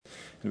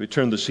We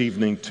turn this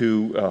evening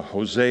to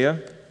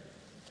Hosea,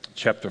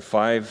 chapter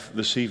 5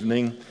 this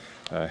evening,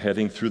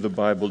 heading through the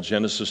Bible,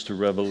 Genesis to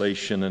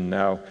Revelation, and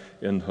now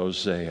in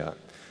Hosea.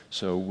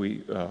 So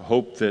we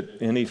hope that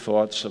any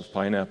thoughts of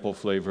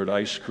pineapple-flavored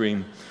ice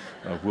cream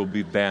will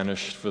be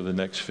banished for the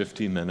next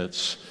 50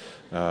 minutes,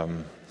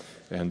 and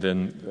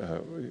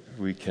then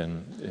we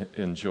can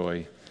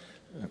enjoy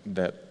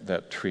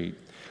that treat.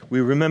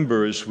 We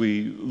remember as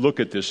we look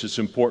at this, it's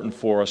important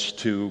for us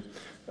to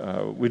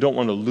we don't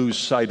want to lose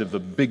sight of the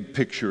big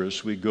picture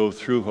as we go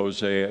through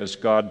Hosea, as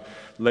God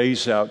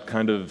lays out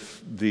kind of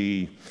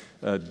the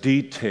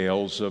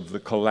details of the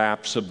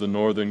collapse of the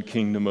northern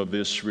kingdom of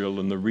Israel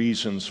and the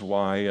reasons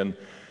why, and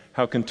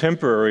how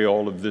contemporary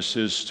all of this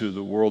is to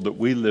the world that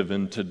we live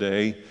in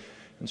today.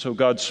 And so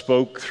God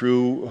spoke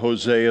through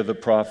Hosea the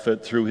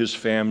prophet, through his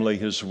family,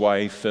 his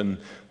wife, and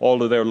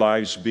all of their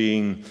lives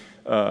being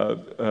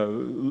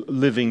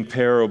living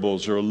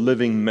parables or a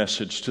living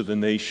message to the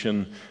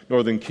nation,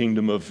 northern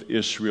kingdom of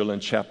Israel, in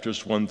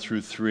chapters 1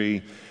 through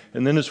 3.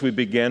 And then as we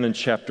began in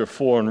chapter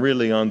 4 and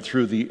really on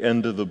through the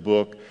end of the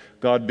book,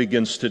 God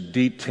begins to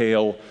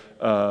detail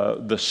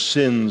the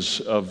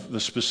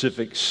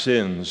specific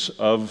sins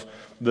of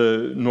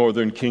the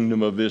northern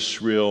kingdom of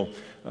Israel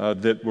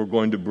that were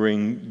going to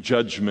bring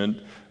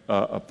judgment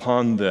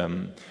upon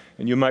them.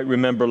 And you might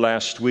remember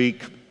last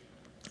week,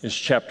 as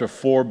chapter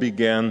 4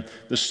 began,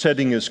 the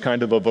setting is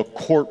kind of a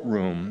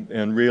courtroom,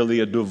 and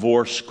really a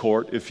divorce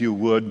court, if you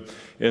would,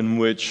 in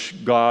which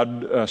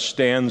God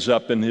stands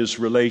up in his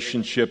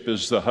relationship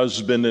as the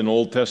husband in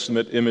Old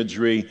Testament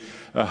imagery,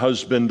 a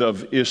husband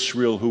of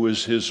Israel who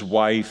is his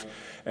wife,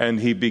 and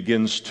he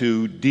begins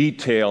to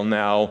detail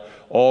now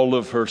all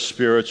of her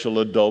spiritual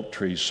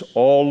adulteries,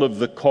 all of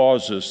the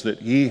causes that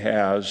he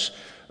has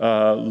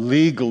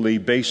legally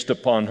based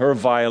upon her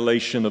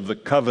violation of the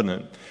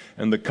covenant.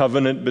 And the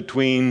covenant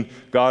between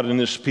God and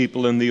his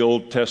people in the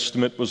Old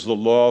Testament was the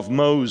law of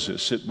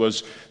Moses. It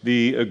was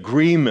the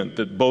agreement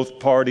that both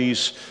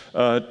parties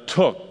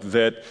took,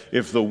 that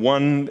if the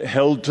one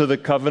held to the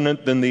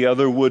covenant, then the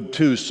other would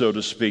too, so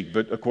to speak.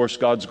 But of course,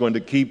 God's going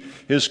to keep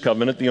his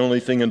covenant. The only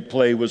thing in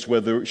play was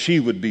whether she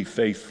would be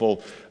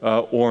faithful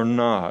or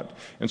not.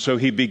 And so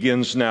he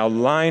begins now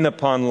line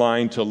upon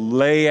line to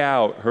lay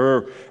out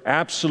her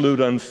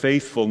absolute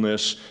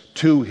unfaithfulness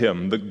to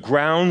him, the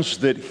grounds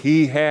that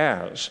he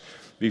has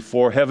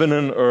before heaven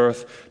and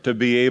earth to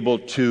be able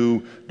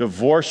to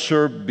divorce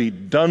her, be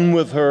done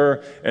with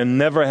her, and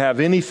never have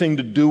anything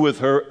to do with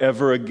her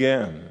ever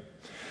again.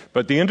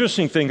 But the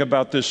interesting thing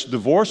about this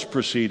divorce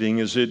proceeding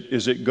is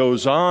it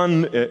goes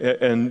on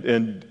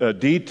and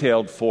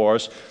detailed for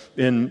us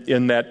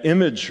in that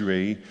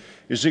imagery,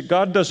 is that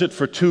God does it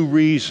for two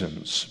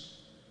reasons.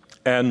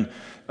 And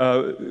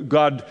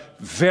God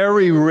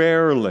very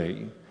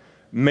rarely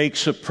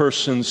makes a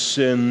person's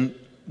sin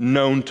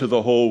known to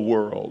the whole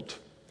world.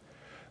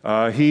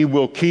 He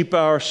will keep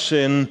our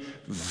sin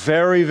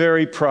very,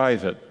 very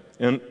private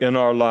in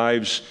our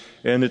lives,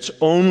 and it's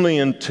only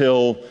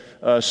until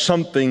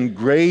something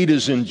great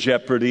is in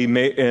jeopardy,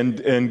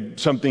 and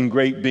something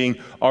great being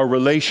our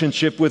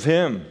relationship with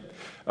him,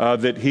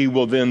 that he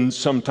will then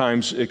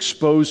sometimes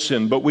expose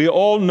sin. But we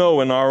all know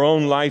in our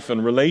own life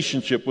and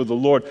relationship with the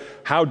Lord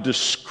how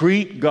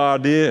discreet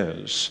God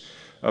is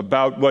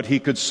about what he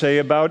could say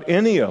about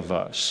any of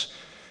us.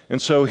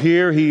 And so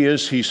here he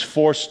is, he's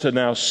forced to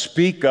now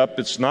speak up.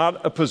 It's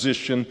not a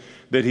position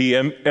that he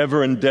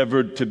ever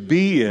endeavored to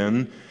be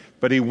in,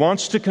 but he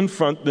wants to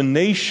confront the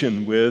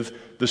nation with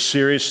the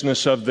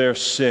seriousness of their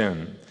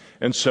sin.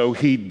 And so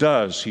he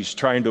does. He's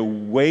trying to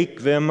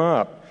wake them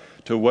up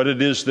to what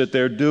it is that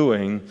they're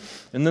doing.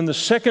 And then the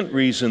second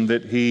reason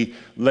that he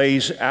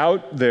lays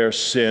out their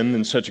sin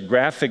in such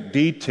graphic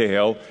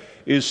detail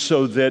is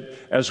so that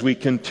as we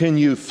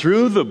continue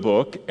through the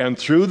book and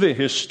through the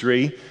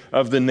history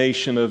of the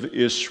nation of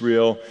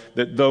Israel,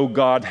 that though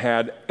God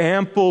had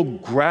ample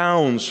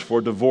grounds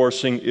for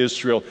divorcing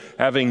Israel,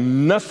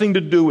 having nothing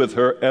to do with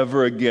her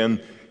ever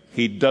again,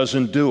 he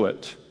doesn't do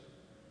it.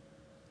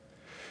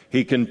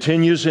 He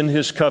continues in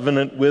his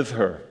covenant with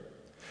her.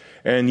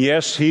 And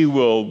yes, he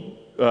will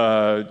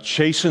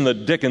chasten the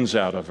dickens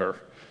out of her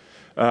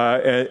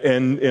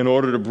and in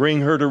order to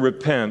bring her to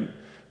repent.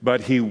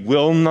 But he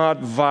will not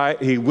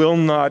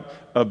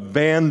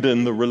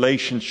abandon the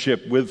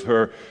relationship with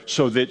her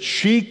so that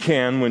she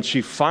can, when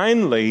she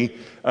finally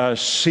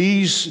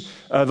sees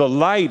the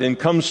light and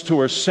comes to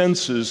her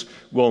senses,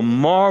 will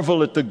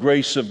marvel at the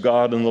grace of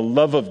God and the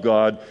love of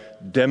God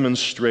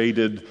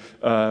demonstrated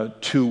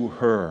to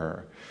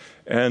her.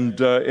 And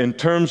in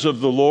terms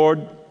of the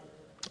Lord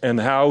and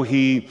how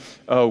he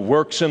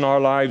works in our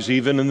lives,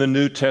 even in the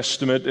New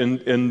Testament,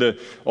 and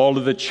all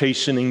of the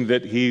chastening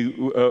that he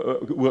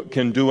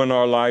can do in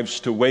our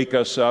lives to wake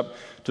us up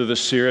to the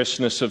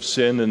seriousness of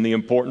sin and the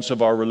importance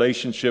of our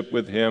relationship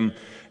with him,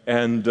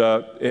 and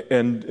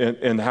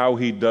how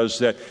he does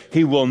that.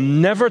 He will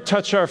never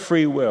touch our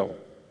free will.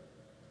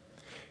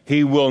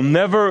 He will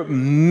never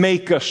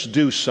make us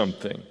do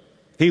something.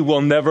 He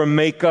will never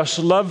make us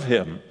love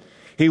him.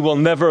 He will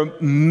never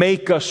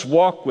make us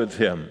walk with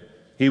him.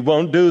 He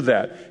won't do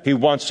that. He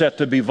wants that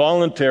to be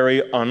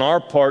voluntary on our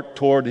part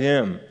toward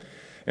Him.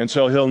 And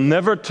so He'll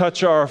never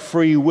touch our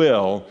free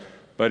will,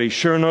 but He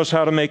sure knows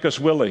how to make us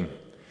willing.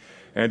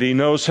 And He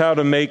knows how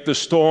to make the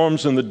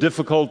storms and the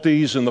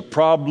difficulties and the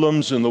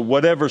problems and the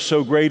whatever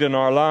so great in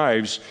our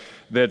lives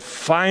that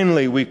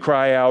finally we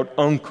cry out,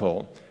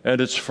 Uncle, and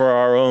it's for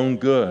our own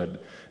good.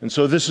 And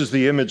so this is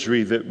the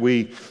imagery that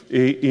we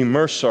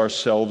immerse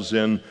ourselves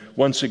in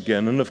once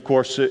again. And of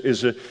course,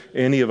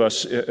 any of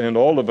us and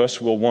all of us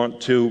will want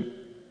to,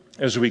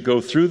 as we go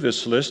through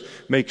this list,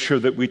 make sure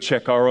that we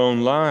check our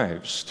own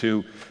lives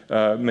to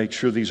make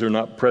sure these are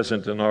not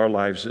present in our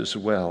lives as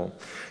well.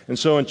 And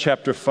so in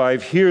chapter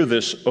 5, hear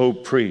this, O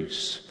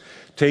priests.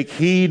 Take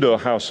heed, O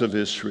house of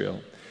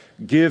Israel.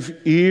 Give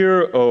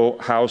ear, O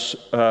house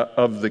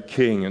of the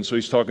king. And so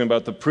he's talking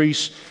about the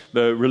priests,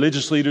 the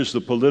religious leaders,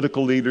 the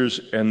political leaders,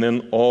 and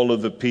then all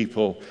of the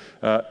people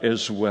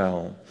as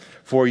well.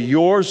 For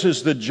yours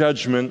is the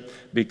judgment,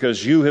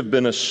 because you have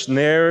been a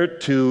snare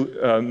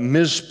to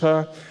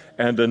Mizpah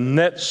and a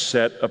net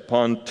set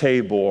upon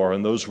Tabor.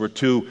 And those were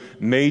two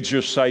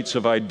major sites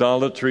of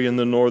idolatry in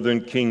the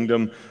northern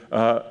kingdom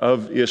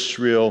of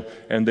Israel,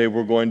 and they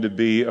were going to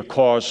be a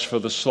cause for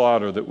the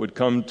slaughter that would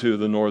come to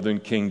the northern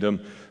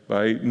kingdom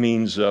by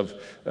means of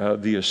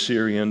the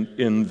Assyrian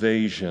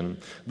invasion.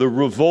 The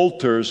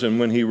revolters, and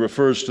when he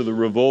refers to the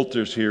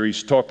revolters here,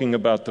 he's talking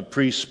about the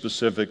priests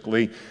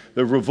specifically.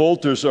 The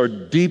revolters are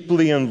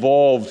deeply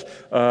involved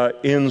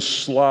in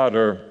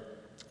slaughter,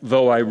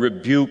 though I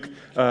rebuke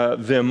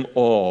them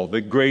all.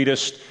 The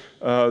greatest,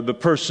 the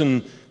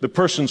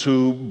persons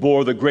who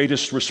bore the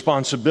greatest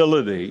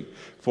responsibility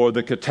for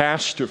the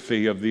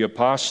catastrophe of the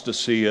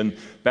apostasy and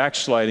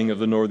backsliding of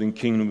the northern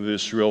kingdom of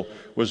Israel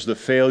was the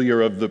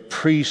failure of the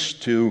priests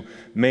to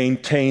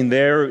maintain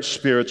their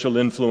spiritual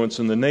influence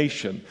in the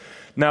nation.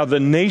 Now, the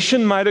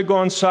nation might have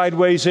gone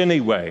sideways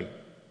anyway.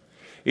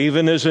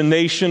 Even as a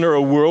nation or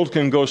a world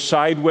can go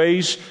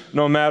sideways,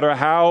 no matter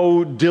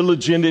how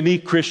diligent any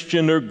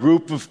Christian or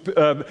group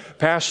of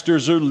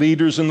pastors or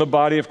leaders in the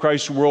body of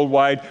Christ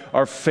worldwide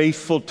are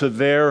faithful to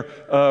their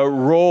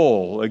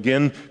role.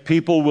 Again,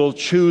 people will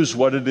choose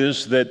what it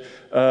is that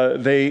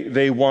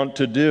they want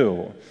to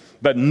do.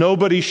 But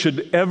nobody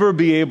should ever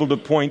be able to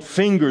point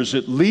fingers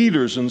at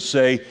leaders and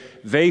say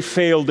they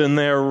failed in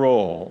their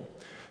role.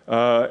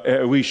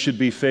 We should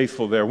be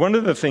faithful there. One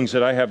of the things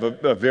that I have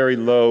a very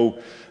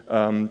low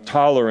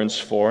tolerance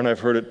for, and I've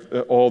heard it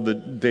all the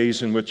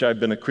days in which I've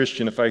been a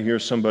Christian, if I hear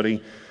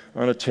somebody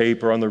on a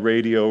tape or on the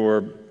radio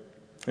or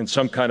in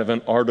some kind of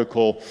an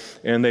article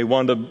and they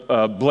want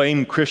to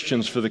blame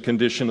Christians for the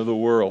condition of the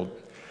world.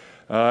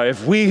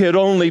 If we had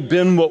only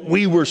been what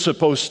we were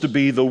supposed to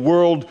be, the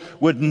world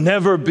would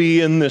never be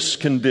in this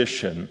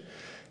condition.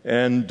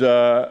 And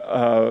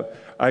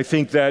I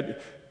think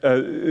that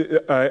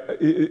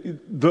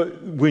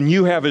when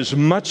you have as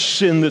much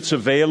sin that's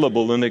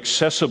available and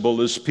accessible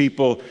as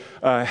people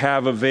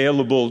have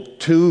available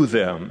to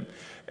them,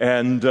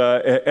 and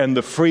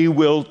the free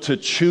will to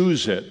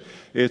choose it,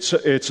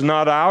 it's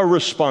not our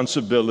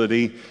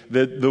responsibility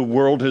that the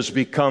world has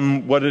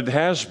become what it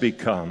has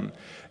become.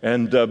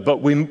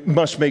 But we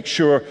must make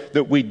sure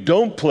that we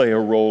don't play a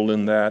role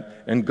in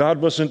that. And God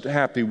wasn't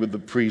happy with the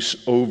priests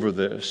over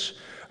this.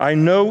 I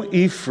know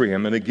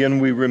Ephraim, and again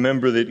we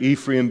remember that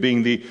Ephraim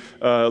being the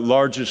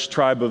largest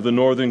tribe of the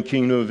northern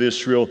kingdom of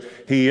Israel,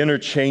 he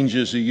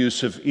interchanges the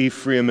use of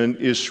Ephraim and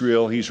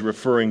Israel. He's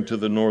referring to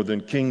the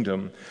northern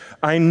kingdom.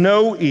 I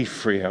know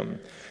Ephraim,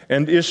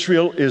 and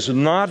Israel is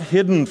not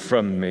hidden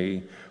from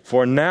me.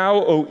 For now,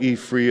 O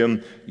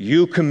Ephraim,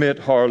 you commit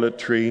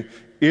harlotry.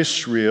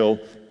 Israel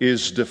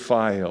is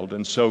defiled.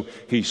 And so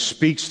he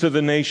speaks to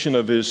the nation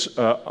of his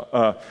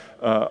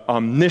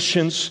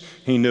omniscience.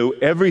 He knew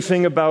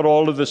everything about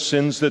all of the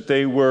sins that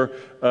they were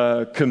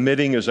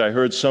committing. As I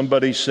heard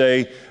somebody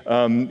say,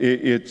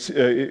 it's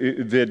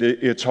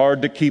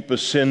hard to keep a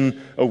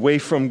sin away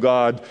from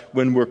God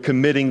when we're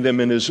committing them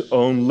in his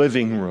own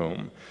living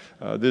room.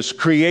 This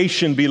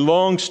creation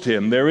belongs to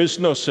him. There is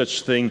no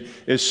such thing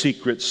as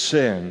secret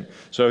sin.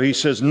 So he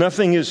says,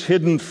 nothing is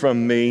hidden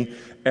from me.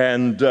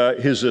 And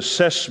his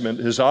assessment,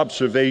 his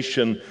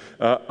observation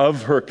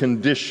of her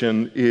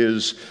condition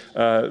is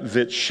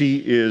that she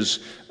is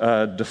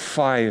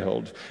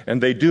defiled.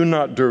 And they do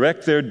not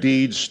direct their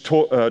deeds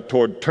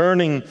toward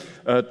turning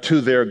to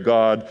their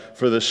God,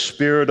 for the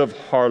spirit of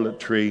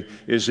harlotry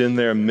is in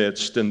their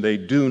midst, and they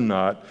do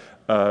not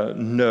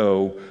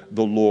know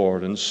the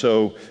Lord. And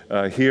so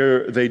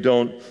here they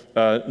don't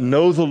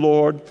know the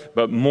Lord,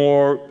 but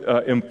more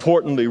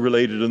importantly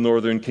related to the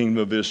northern kingdom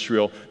of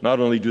Israel,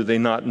 not only do they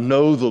not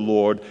know the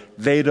Lord,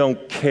 they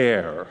don't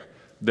care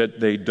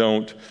that they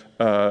don't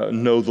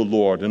know the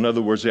Lord. In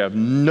other words, they have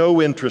no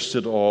interest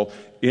at all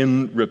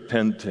in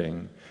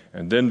repenting.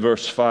 And then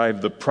verse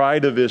 5, the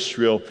pride of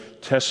Israel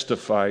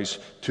testifies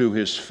to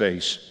his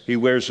face. He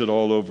wears it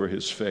all over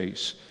his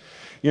face.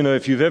 You know,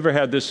 if you've ever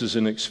had this as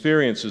an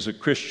experience as a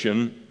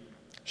Christian,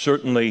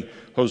 certainly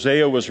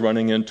Hosea was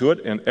running into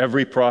it, and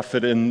every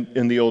prophet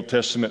in the Old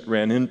Testament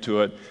ran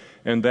into it.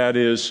 And that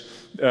is,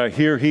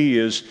 here he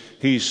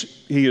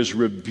is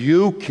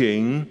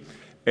rebuking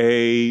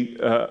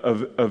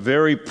a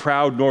very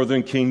proud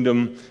northern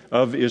kingdom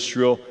of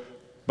Israel,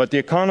 but the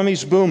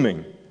economy's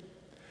booming.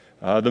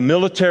 The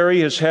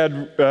military has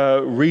had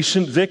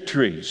recent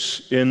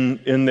victories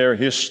in their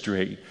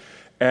history.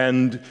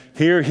 And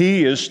here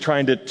he is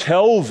trying to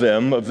tell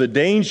them of the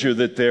danger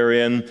that they're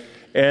in,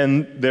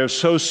 and they're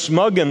so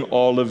smug in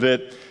all of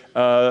it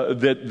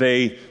that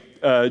they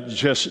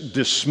just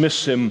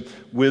dismiss him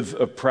with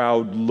a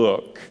proud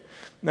look.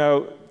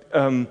 Now,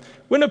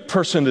 when a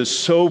person is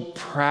so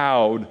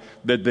proud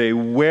that they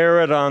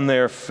wear it on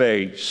their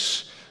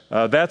face,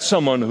 that's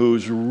someone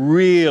who's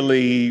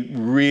really,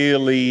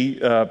 really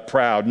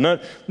proud.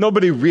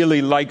 Nobody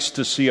really likes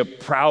to see a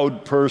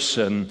proud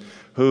person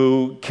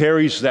who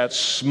carries that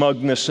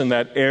smugness and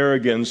that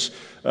arrogance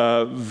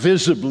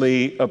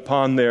visibly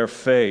upon their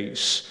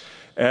face.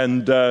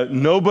 And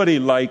nobody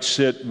likes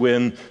it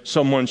when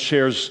someone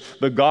shares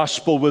the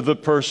gospel with a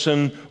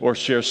person or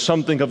shares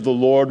something of the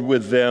Lord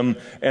with them,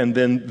 and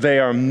then they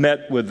are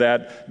met with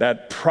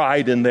that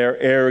pride in their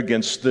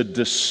arrogance, the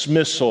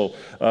dismissal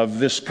of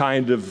this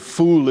kind of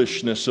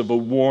foolishness, of a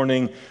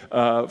warning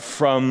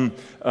from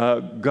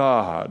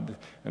God,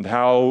 and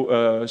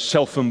how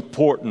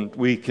self-important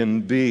we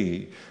can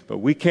be. But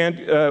we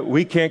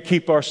can't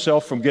keep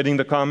ourselves from getting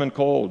the common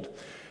cold.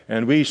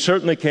 And we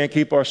certainly can't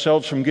keep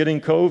ourselves from getting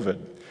COVID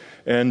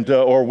and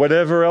or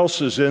whatever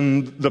else is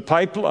in the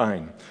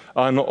pipeline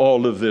on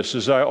all of this.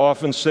 As I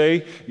often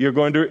say,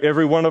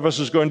 every one of us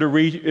is going to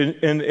reach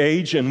an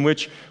age in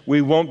which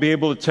we won't be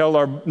able to tell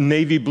our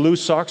navy blue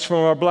socks from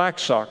our black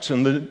socks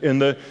in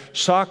the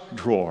sock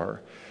drawer.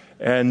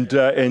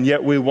 And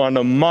yet we want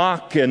to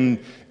mock and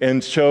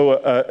show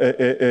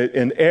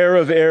an air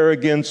of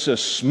arrogance, a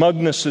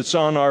smugness that's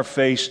on our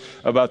face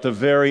about the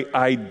very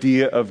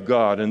idea of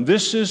God. And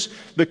this is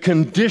the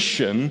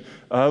condition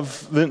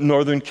of the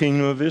northern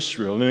kingdom of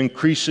Israel. And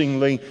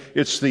increasingly,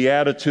 it's the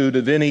attitude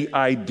of any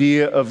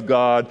idea of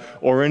God,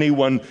 or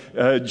anyone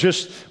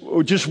just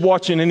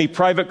watching any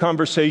private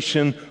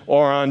conversation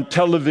or on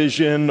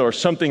television or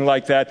something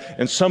like that,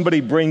 and somebody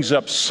brings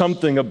up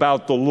something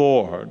about the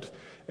Lord.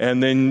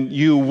 And then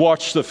you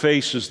watch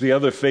the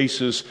other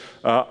faces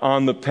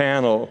on the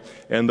panel,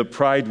 and the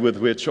pride with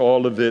which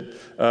all of it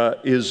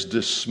is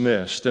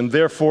dismissed. And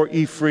therefore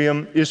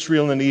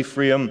Israel and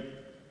Ephraim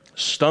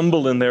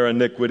stumble in their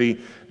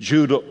iniquity.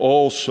 Judah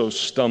also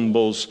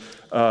stumbles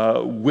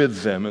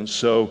with them. And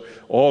so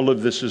all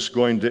of this is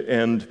going to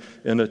end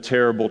in a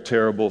terrible,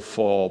 terrible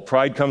fall.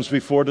 Pride comes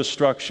before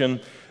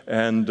destruction,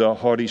 and a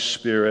haughty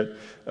spirit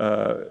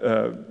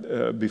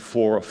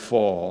before a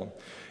fall.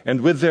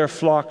 And with their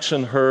flocks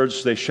and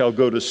herds they shall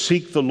go to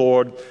seek the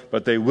Lord,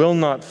 but they will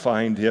not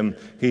find him.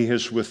 He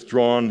has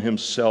withdrawn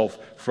himself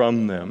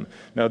from them.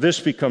 Now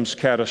this becomes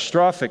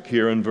catastrophic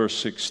here in verse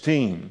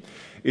 16.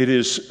 It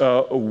is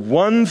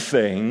one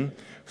thing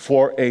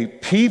for a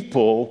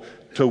people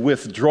to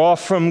withdraw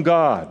from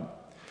God.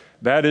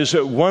 That is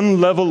at one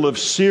level of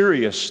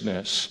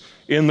seriousness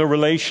in the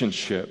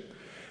relationship.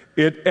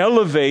 It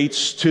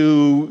elevates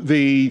to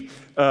the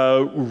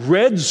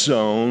red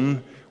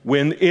zone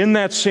when in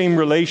that same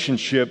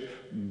relationship,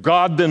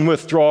 God then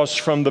withdraws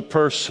from the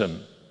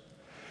person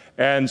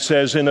and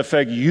says, in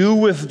effect, you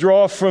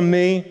withdraw from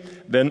me,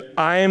 then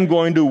I am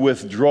going to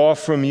withdraw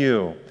from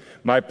you.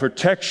 My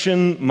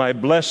protection, my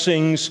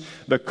blessings,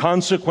 the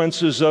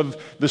consequences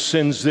of the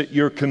sins that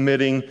you're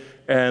committing.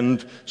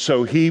 And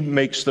so he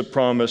makes the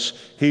promise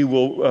he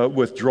will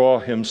withdraw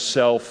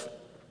himself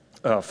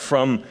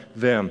from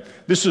them.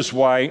 This is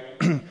why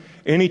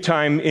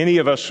anytime any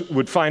of us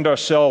would find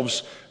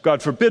ourselves,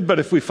 God forbid, but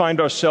if we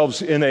find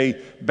ourselves in a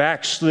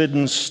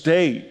backslidden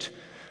state,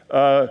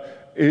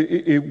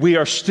 we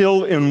are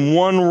still in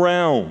one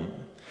realm.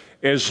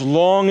 As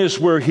long as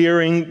we're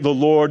hearing the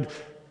Lord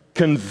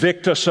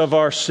convict us of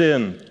our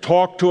sin,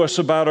 talk to us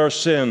about our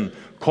sin,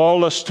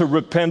 call us to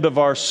repent of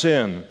our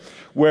sin,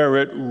 where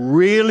it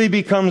really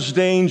becomes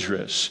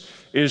dangerous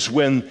is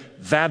when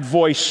that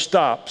voice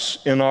stops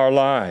in our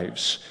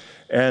lives.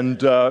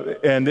 Because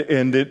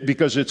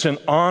it's an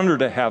honor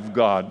to have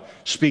God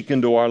speak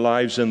into our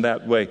lives in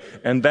that way.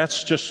 And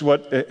that's just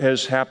what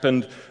has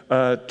happened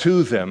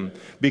to them.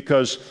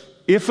 Because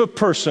if a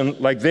person,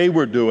 like they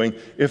were doing,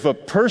 if a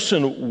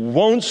person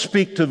won't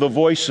speak to the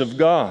voice of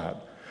God,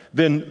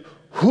 then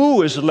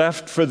who is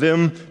left for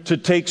them to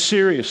take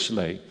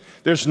seriously?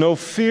 There's no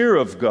fear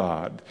of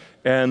God.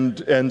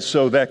 And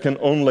so that can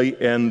only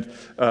end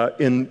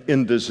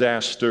in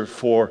disaster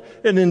for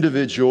an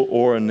individual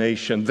or a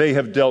nation. They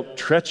have dealt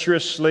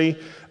treacherously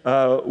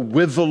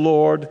with the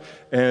Lord,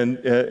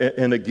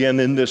 and again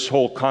in this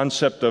whole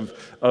concept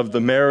of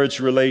the marriage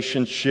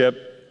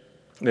relationship,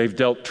 they've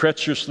dealt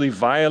treacherously,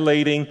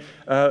 violating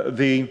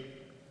the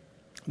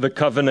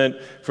covenant,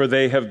 for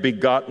they have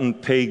begotten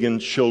pagan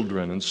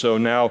children. And so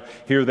now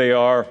here they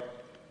are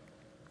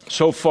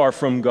so far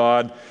from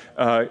God.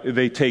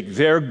 They take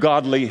their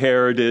godly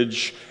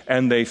heritage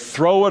and they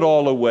throw it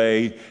all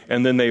away,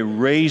 and then they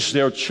raise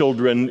their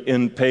children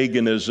in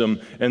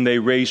paganism, and they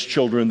raise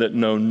children that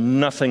know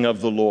nothing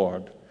of the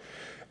Lord.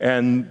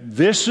 And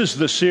this is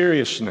the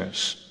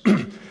seriousness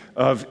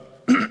of,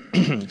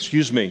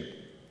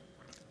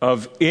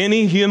 of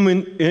any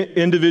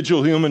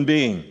individual human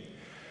being.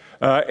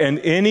 And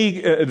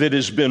any that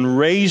has been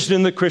raised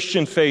in the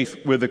Christian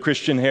faith with a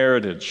Christian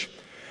heritage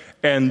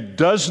and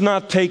does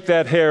not take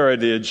that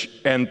heritage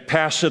and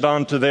pass it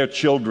on to their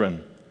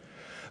children,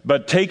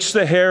 but takes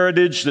the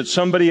heritage that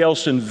somebody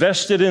else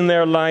invested in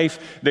their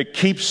life that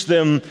keeps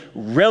them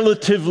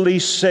relatively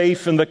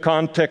safe in the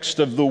context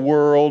of the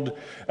world,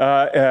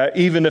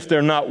 even if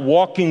they're not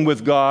walking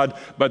with God,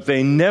 but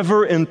they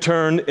never in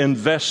turn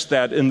invest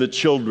that in the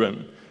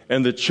children.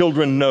 And the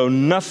children know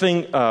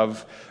nothing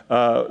of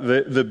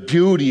the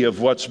beauty of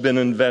what's been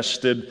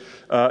invested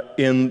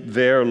in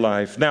their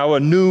life. Now a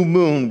new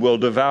moon will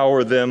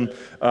devour them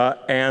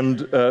and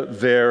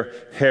their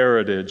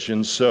heritage.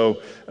 And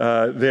so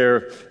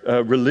their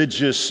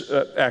religious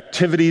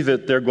activity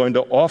that they're going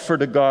to offer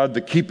to God,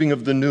 the keeping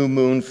of the new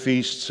moon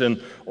feasts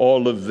and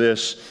all of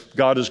this,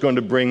 God is going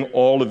to bring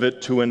all of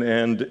it to an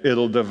end.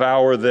 It'll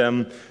devour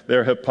them,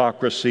 their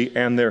hypocrisy,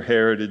 and their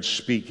heritage,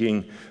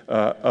 speaking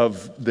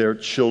of their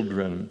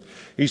children.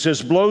 He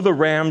says, blow the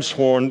ram's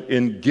horn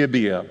in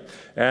Gibeah,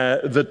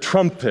 the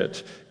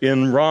trumpet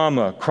in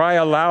Ramah. Cry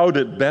aloud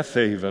at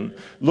Bethaven.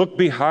 Look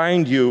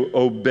behind you,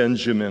 O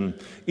Benjamin.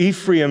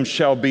 Ephraim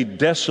shall be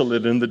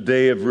desolate in the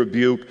day of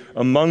rebuke.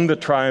 Among the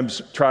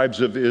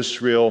tribes of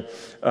Israel,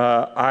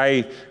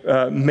 I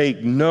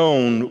make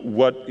known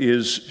what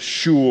is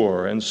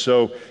sure. And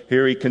so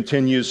here he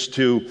continues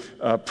to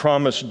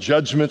promise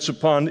judgments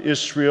upon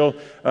Israel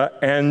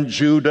and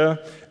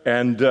Judah.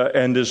 And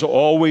as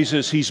always,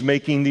 as he's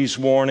making these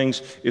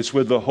warnings, it's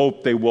with the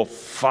hope they will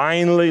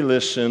finally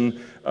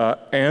listen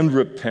and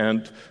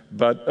repent,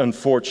 but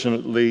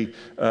unfortunately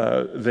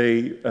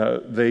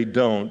they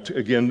don't.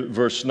 Again,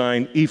 verse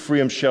 9,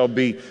 Ephraim shall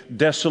be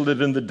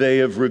desolate in the day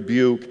of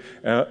rebuke,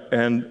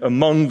 and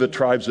among the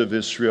tribes of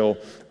Israel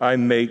I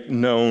make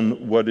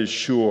known what is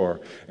sure.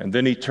 And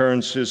then he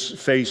turns his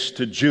face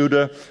to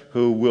Judah,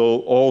 who will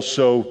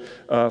also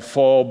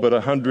fall but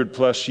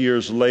 100+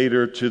 years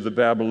later to the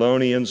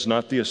Babylonians,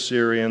 not the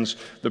Assyrians.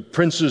 The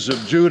princes of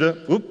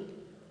Judah,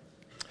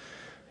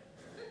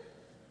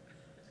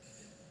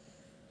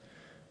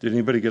 Did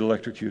anybody get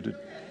electrocuted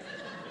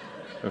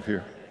up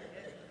here?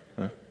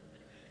 Huh?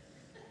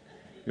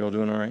 You all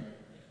doing all right?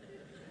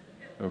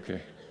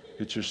 Okay.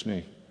 It's just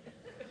me.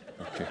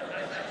 Okay.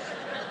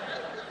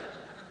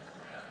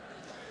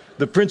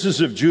 The princes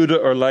of Judah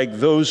are like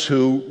those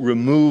who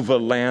remove a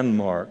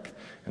landmark,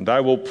 and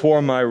I will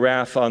pour my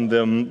wrath on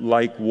them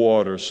like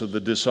water. So the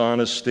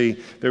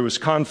dishonesty, there was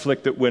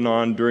conflict that went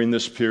on during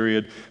this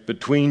period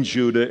between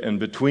Judah and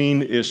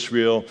between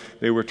Israel.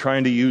 They were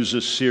trying to use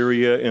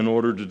Assyria in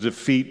order to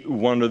defeat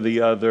one or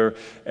the other,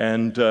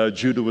 and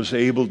Judah was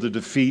able to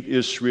defeat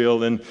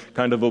Israel in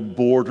kind of a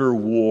border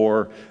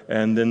war,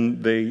 and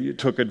then they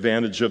took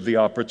advantage of the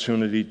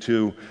opportunity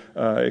to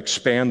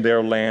expand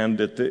their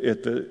land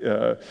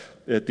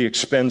at the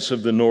expense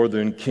of the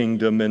northern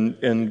kingdom,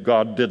 and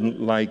God didn't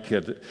like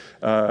it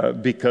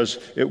because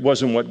it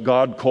wasn't what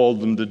God called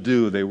them to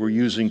do. They were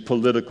using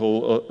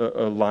political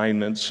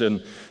alignments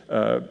and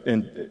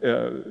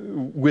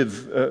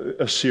with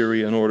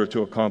Assyria in order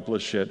to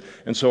accomplish it.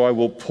 And so I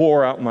will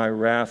pour out my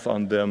wrath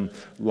on them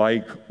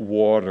like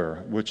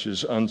water, which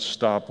is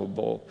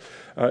unstoppable.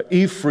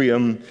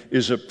 Ephraim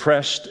is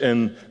oppressed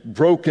and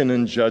broken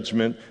in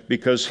judgment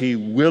because he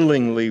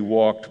willingly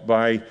walked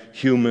by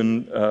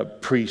human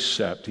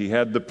precept. He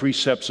had the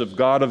precepts of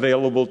God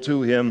available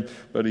to him,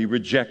 but he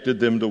rejected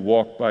them to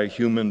walk by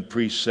human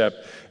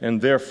precept. And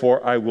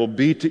therefore I will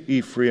be to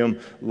Ephraim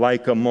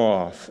like a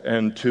moth,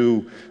 and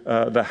to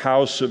the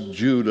house of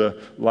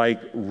Judah like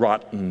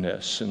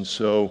rottenness. And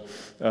so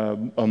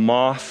a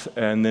moth,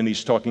 and then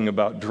he's talking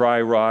about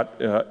dry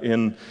rot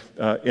in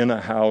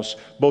a house.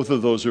 Both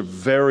of those are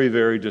very,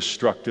 very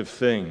destructive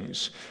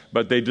things,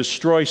 but they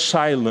destroy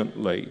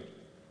silently.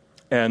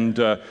 And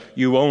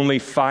you only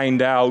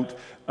find out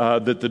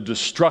that the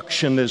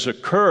destruction has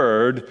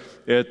occurred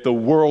at the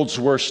world's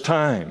worst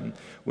time,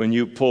 when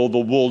you pull the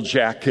wool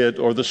jacket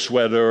or the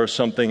sweater or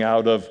something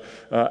out of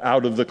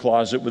the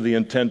closet with the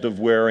intent of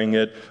wearing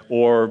it,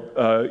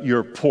 or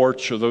your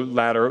porch or the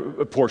latter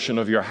portion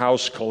of your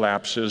house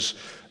collapses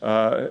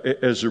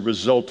as a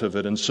result of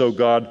it. And so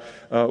God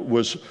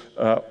was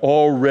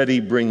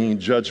already bringing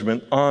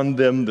judgment on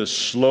them, the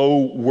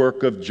slow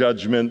work of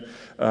judgment,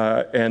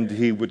 and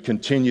he would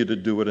continue to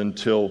do it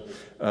until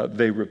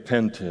they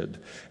repented.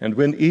 And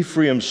when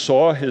Ephraim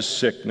saw his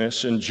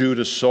sickness and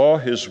Judah saw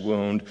his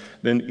wound,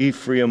 then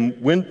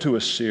Ephraim went to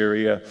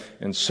Assyria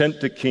and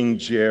sent to King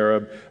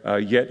Jareb,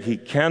 yet he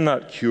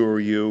cannot cure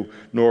you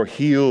nor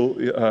heal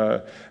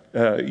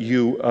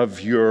you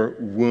of your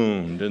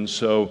wound. And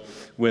so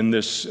when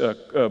this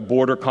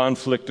border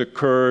conflict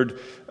occurred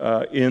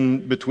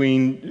in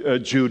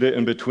between Judah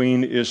and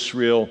between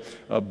Israel,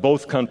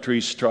 both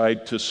countries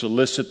tried to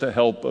solicit the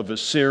help of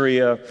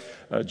Assyria.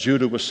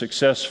 Judah was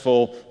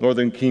successful.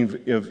 Northern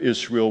kingdom of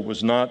Israel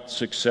was not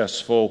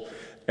successful,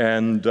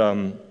 and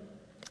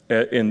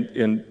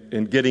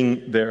in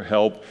getting their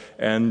help.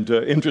 And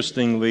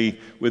interestingly,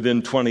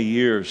 within 20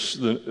 years,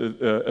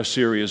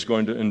 Assyria is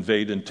going to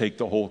invade and take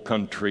the whole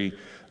country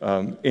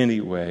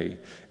anyway.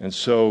 And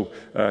so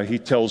he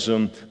tells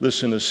them,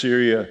 listen,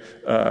 Assyria,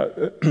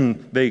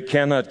 they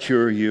cannot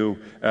cure you.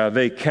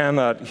 They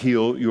cannot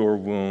heal your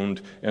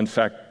wound. In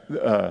fact,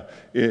 the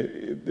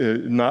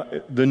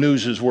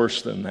news is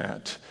worse than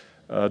that.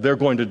 They're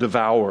going to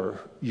devour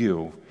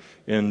you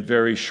in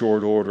very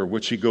short order,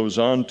 which he goes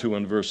on to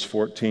in verse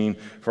 14.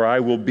 For I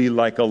will be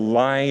like a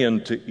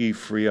lion to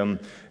Ephraim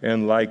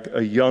and like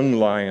a young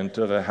lion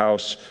to the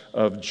house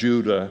of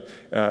Judah.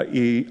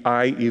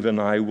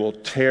 I will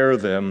tear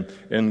them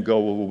and go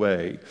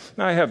away.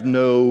 Now, I have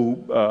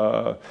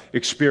no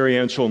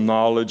experiential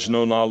knowledge,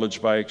 no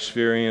knowledge by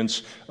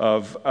experience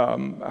of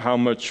how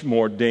much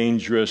more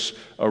dangerous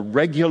a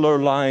regular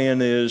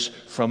lion is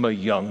from a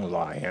young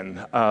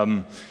lion.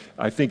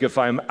 I think if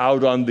I'm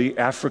out on the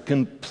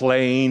African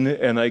plain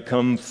and I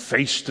come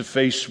face to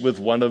face with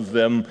one of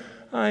them,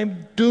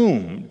 I'm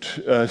doomed.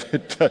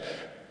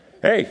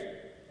 Hey,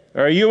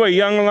 are you a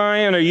young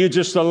lion or are you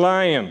just a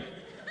lion?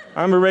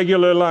 I'm a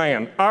regular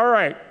lion. All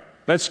right,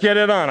 let's get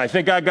it on. I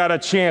think I got a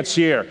chance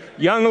here.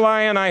 Young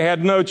lion, I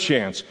had no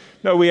chance.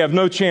 No, we have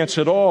no chance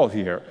at all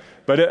here.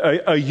 But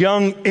a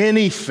young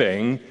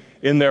anything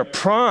in their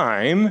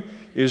prime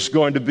is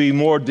going to be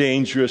more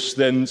dangerous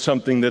than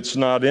something that's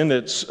not in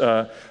its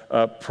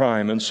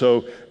prime. And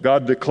so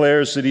God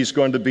declares that he's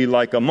going to be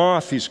like a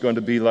moth. He's going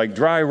to be like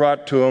dry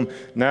rot to him.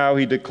 Now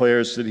he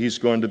declares that he's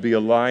going to be a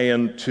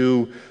lion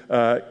to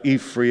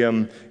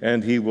Ephraim,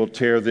 and he will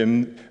tear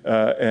them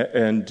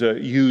and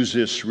use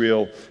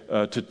Israel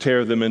to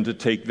tear them and to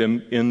take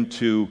them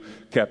into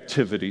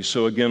captivity.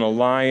 So again, a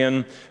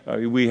lion,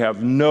 we have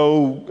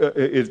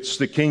it's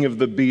the king of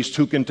the beast.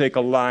 Who can take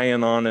a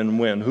lion on and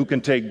win? Who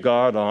can take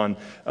God on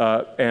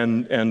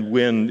and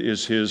win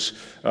is his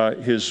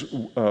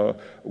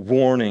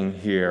warning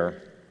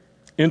here.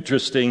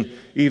 Interesting,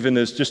 even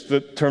as just the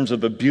terms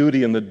of the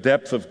beauty and the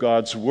depth of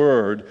God's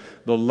word,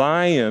 the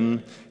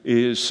lion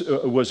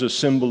was a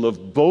symbol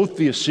of both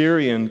the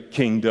Assyrian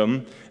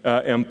kingdom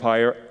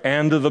empire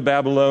and of the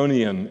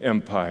Babylonian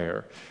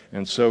empire.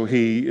 And so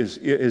he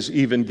is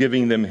even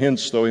giving them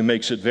hints, though he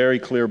makes it very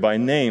clear by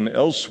name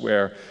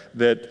elsewhere,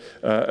 that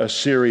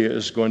Assyria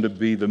is going to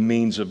be the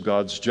means of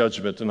God's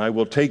judgment. And I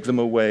will take them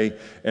away,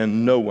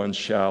 and no one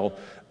shall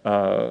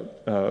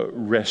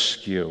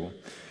rescue.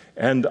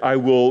 And I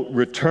will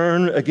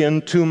return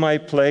again to my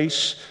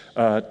place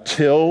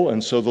till,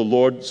 and so the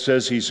Lord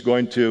says he's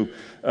going to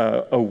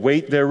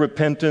await their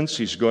repentance.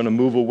 He's going to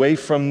move away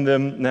from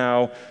them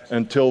now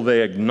until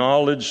they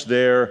acknowledge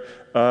their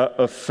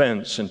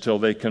offense, until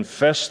they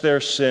confess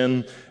their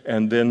sin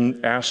and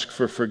then ask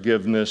for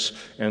forgiveness.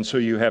 And so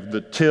you have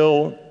the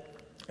till,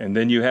 and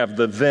then you have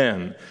the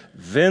then.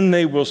 Then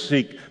they will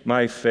seek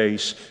my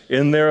face.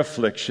 In their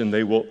affliction,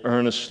 they will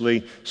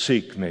earnestly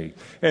seek me.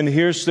 And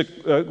here's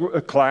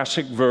a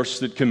classic verse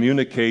that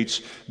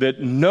communicates that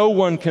no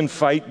one can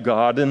fight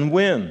God and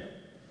win.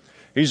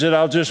 He said,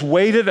 I'll just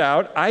wait it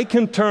out. I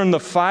can turn the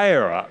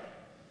fire up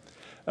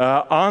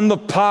on the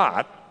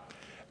pot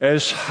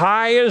as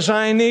high as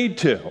I need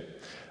to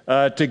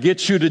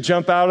get you to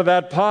jump out of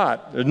that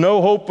pot. There's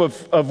no hope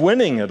of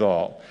winning at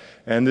all.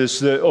 And as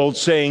the old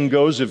saying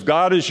goes, if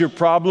God is your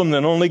problem,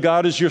 then only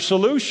God is your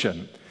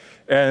solution.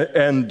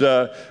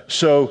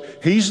 So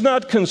he's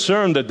not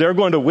concerned that they're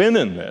going to win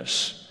in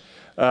this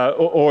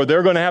or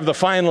they're going to have the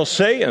final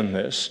say in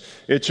this.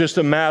 It's just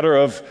a matter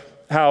of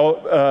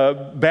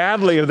how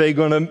badly are they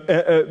going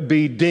to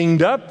be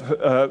dinged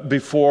up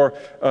before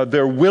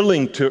they're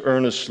willing to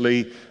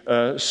earnestly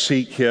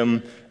seek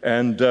him.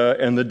 And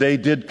the day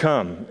did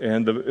come,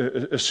 and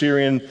the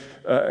Assyrian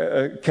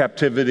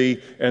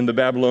captivity and the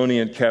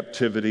Babylonian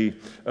captivity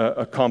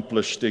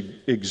accomplished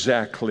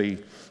exactly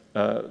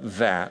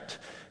that.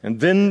 And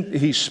then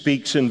he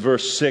speaks in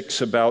verse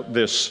 6 about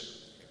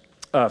this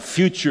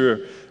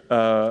future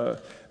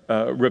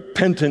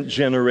repentant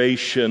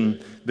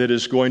generation that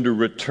is going to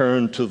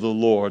return to the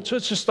Lord. So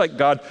it's just like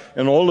God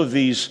and all of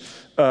these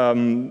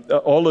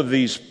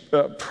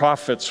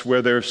prophets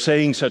where they're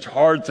saying such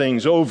hard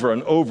things over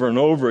and over and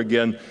over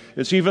again.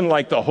 It's even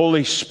like the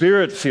Holy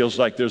Spirit feels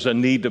like there's a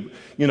need to,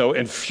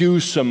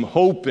 infuse some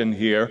hope in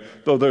here,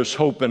 though there's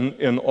hope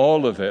in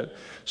all of it.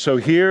 So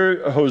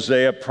here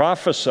Hosea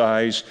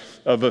prophesies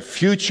of a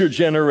future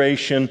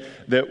generation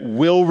that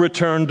will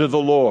return to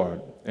the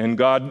Lord, and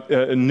God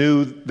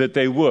knew that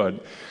they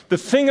would. The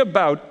thing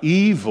about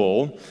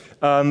evil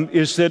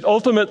is that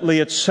ultimately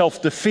it's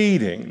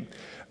self-defeating.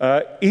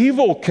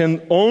 Evil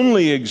can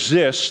only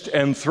exist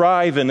and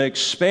thrive and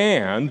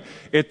expand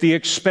at the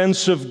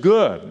expense of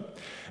good.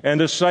 And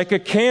it's like a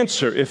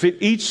cancer. If it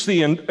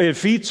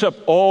eats up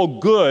all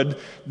good,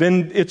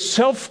 then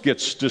itself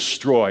gets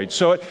destroyed.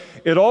 So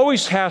it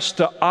always has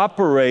to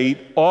operate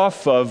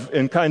off of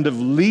and kind of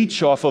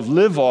leech off of,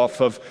 live off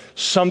of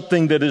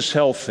something that is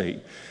healthy.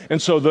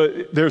 And so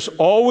there's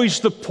always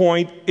the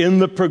point in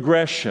the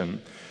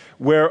progression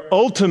where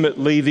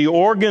ultimately the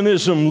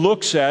organism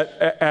looks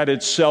at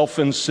itself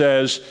and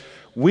says,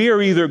 we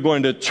are either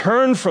going to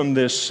turn from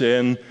this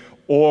sin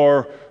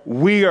or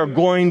we are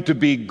going to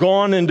be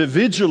gone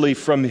individually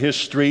from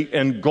history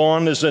and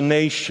gone as a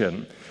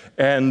nation.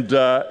 And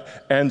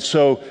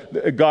so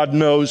God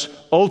knows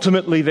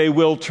ultimately they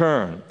will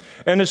turn.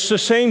 And it's the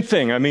same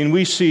thing. I mean,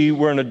 we see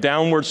we're in a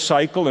downward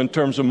cycle in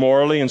terms of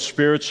morally and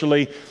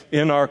spiritually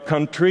in our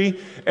country,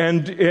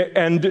 and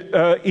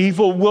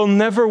evil will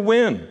never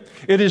win.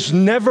 It is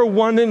never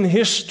won in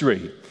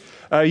history.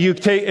 You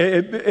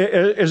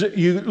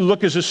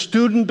look as a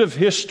student of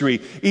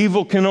history,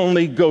 evil can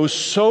only go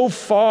so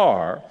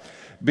far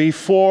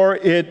before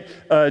it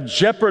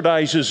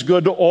jeopardizes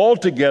good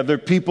altogether.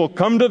 People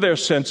come to their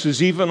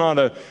senses, even on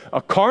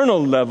a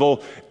carnal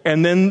level,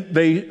 and then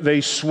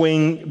they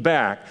swing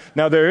back.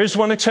 Now, there is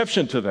one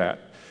exception to that,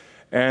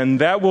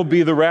 and that will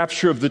be the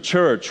rapture of the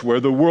church,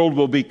 where the world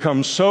will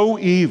become so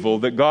evil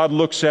that God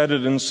looks at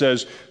it and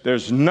says,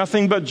 there's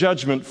nothing but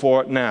judgment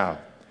for it now.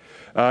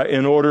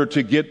 In order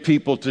to get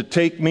people to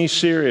take me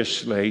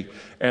seriously.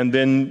 And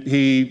then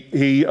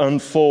he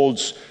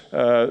unfolds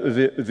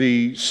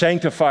the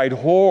sanctified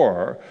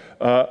horror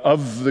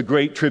of the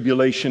Great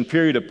Tribulation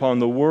period upon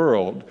the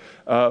world.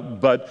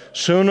 But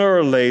sooner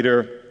or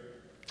later,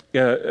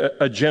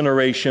 a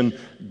generation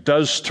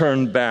does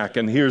turn back.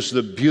 And here's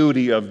the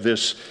beauty of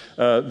this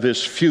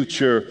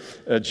future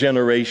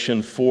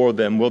generation for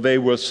them. Well, they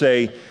will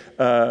say,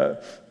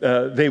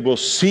 they will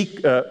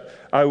seek,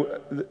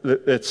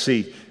 let's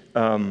see,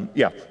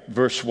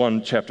 verse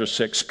 1, chapter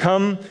 6.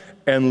 Come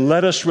and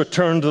let us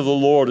return to the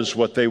Lord is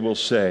what they will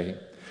say.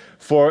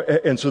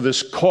 And so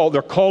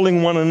they're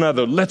calling one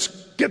another. Let's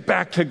get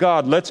back to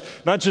God. Let's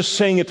not just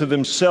saying it to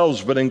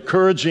themselves, but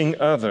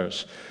encouraging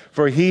others.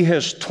 For he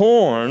has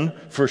torn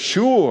for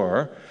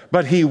sure,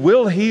 but he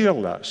will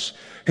heal us.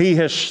 He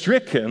has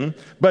stricken,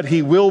 but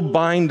he will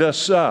bind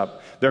us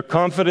up. Their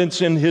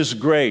confidence in his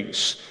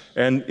grace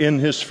and in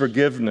his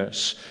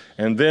forgiveness.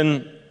 And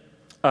then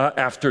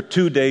after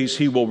 2 days,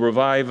 he will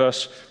revive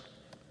us.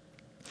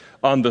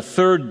 On the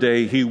third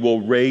day, he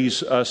will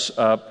raise us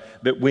up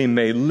that we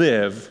may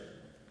live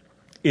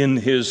in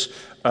his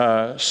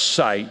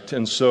sight.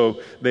 And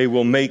so they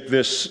will make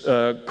this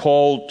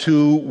call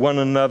to one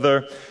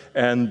another.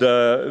 And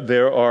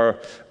there are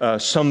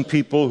some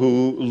people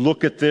who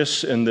look at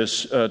this in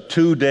this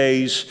 2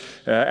 days.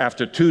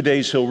 After 2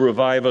 days, he'll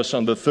revive us.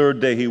 On the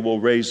third day, he will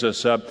raise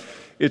us up.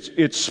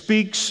 It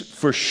speaks,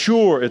 for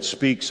sure, it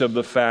speaks of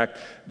the fact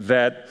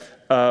that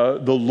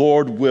the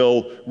Lord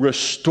will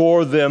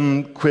restore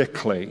them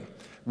quickly,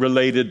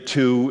 related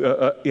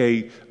to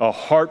a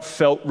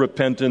heartfelt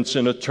repentance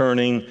and a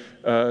turning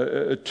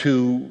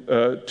to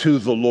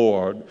the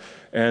Lord.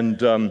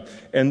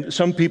 And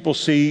some people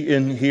see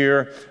in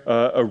here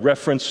a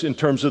reference in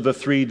terms of the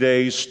 3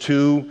 days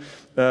to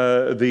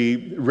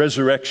the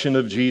resurrection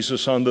of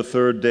Jesus on the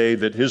third day,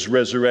 that his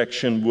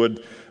resurrection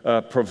would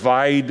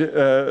provide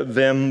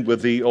them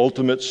with the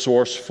ultimate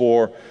source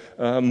for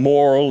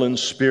moral and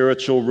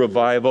spiritual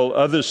revival.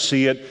 Others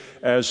see it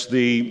as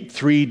the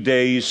 3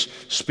 days,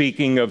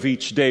 speaking of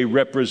each day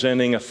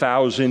representing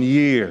 1,000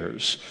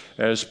 years.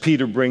 As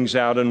Peter brings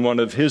out in one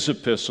of his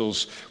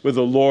epistles, with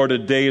the Lord a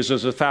day is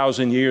as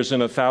 1,000 years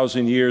and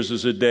 1,000 years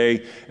is a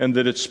day, and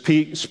that it's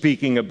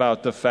speaking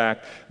about the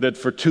fact that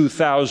for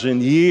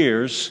 2,000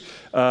 years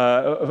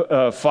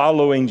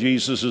following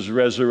Jesus'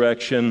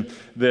 resurrection,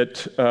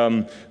 that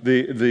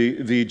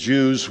the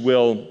Jews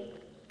will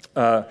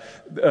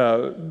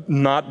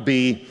not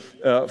be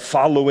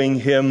following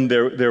him.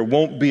 There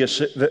won't be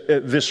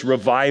this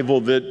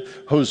revival that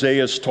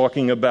Hosea is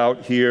talking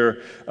about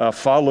here,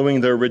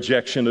 following their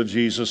rejection of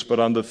Jesus. But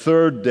on the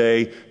third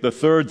day, the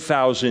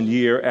 1,000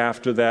 year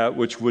after that,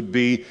 which would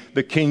be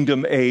the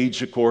kingdom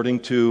age according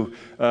to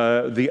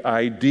the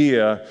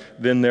idea,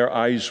 then their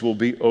eyes will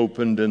be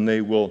opened and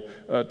they will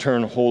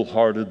turn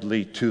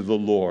wholeheartedly to the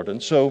Lord.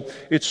 And so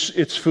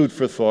it's food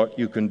for thought.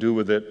 You can do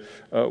with it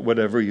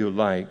whatever you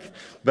like.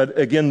 But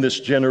again, this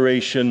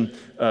generation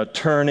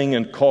turning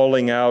and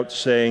calling out,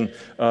 saying,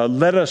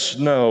 let us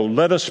know,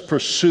 let us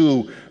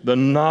pursue the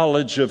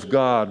knowledge of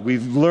God.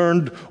 We've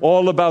learned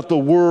all about the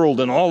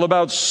world and all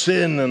about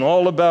sin and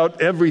all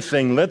about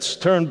everything. Let's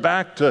turn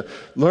back to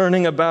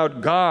learning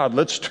about God.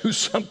 Let's do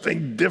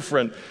something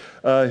different.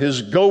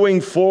 His going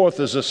forth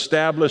is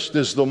established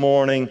as the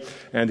morning,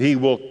 and he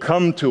will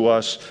come to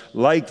us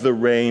like the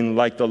rain,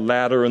 like the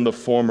latter and the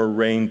former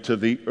rain to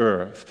the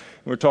earth.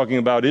 We're talking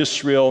about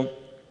Israel,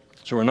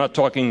 so we're not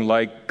talking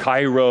like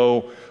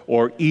Cairo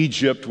or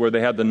Egypt, where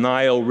they had the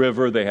Nile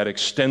River. They had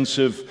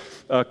extensive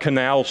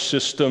canal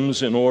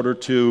systems in order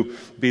to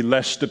be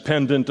less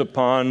dependent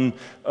upon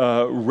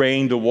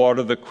rain to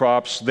water the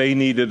crops. They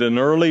needed an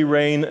early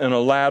rain and a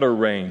latter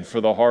rain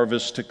for the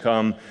harvest to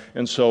come.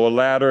 And so a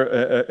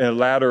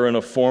latter and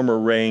a former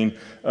rain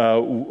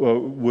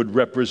would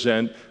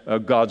represent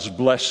God's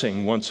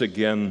blessing once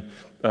again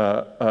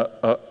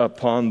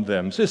upon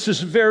them. This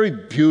is very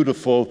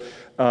beautiful,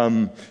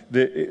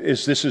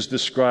 as this is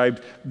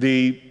described,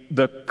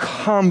 the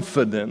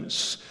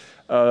confidence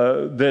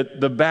that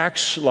the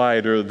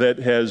backslider that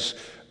has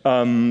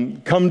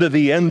come to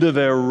the end of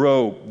their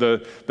rope,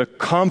 the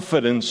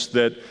confidence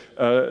that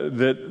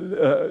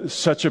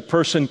such a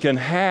person can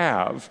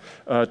have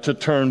to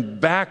turn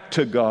back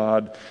to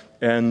God,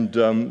 and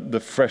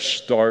the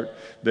fresh start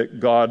that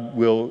God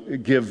will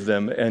give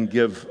them and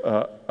give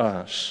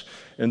us.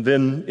 And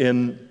then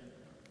in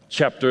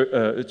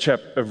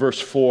verse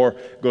 4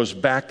 goes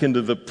back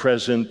into the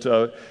present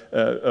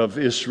of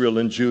Israel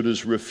and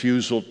Judah's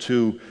refusal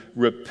to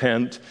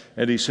repent.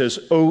 And he says,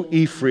 "O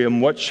Ephraim,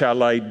 what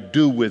shall I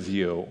do with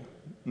you?"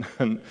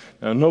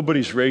 Now,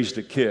 nobody's raised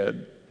a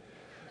kid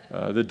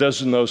that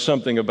doesn't know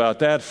something about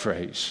that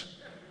phrase,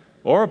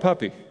 or a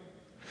puppy.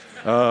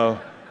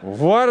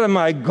 What am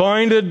I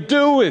going to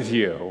do with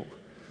you?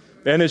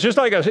 And it's just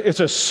like it's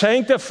a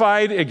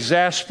sanctified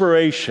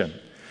exasperation.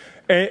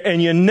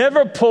 And you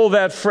never pull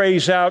that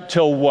phrase out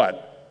till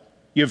what?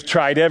 You've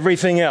tried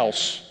everything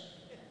else.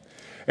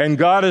 And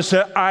God has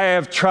said, I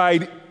have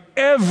tried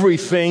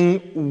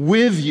everything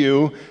with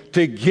you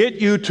to get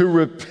you to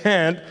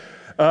repent.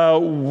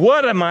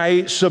 What am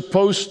I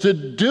supposed to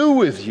do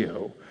with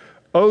you?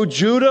 O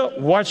Judah,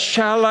 what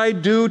shall I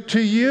do to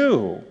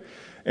you?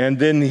 And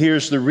then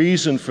here's the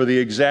reason for the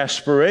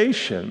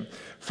exasperation.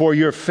 For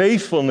your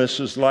faithfulness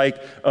is like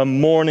a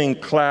morning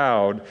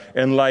cloud,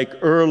 and like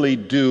early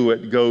dew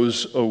it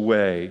goes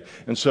away.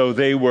 And so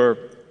they were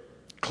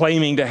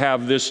claiming to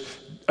have this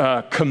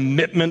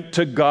commitment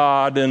to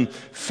God and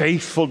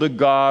faithful to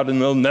God, and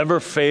they'll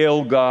never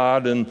fail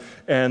God. And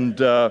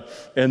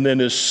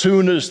then as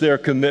soon as their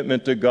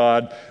commitment to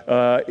God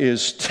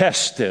is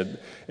tested,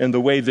 and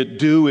the way that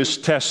dew is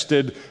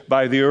tested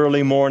by the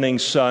early morning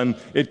sun,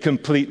 it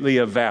completely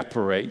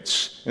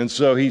evaporates. And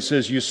so he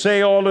says, you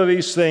say all of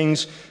these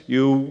things,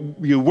 you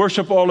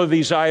worship all of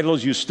these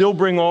idols, you still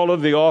bring all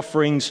of the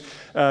offerings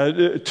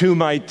to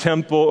my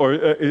temple, or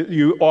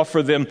you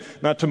offer them,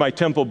 not to my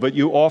temple, but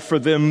you offer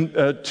them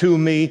to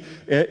me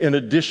in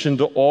addition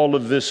to all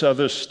of this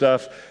other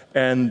stuff.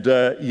 And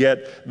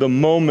yet the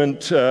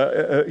moment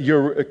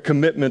your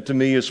commitment to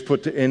me is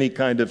put to any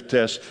kind of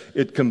test,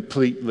 it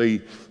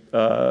completely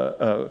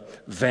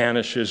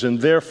vanishes. And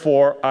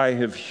therefore I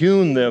have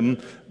hewn them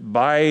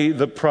by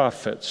the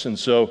prophets. And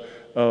so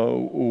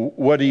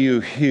what do you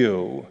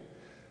hew?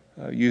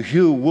 You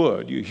hew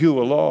wood, you hew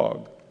a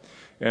log.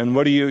 And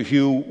what do you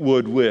hew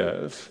wood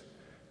with?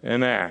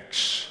 An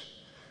axe.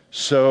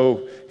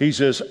 So he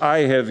says, I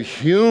have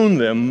hewn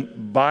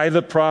them by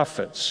the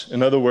prophets.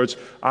 In other words,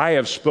 I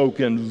have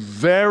spoken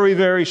very,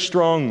 very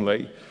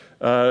strongly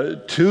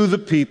to the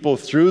people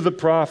through the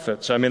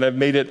prophets. I mean, I've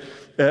made it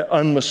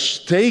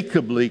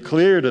unmistakably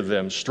clear to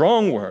them,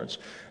 strong words.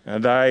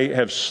 And I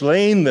have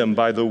slain them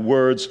by the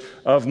words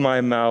of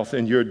my mouth,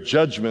 and your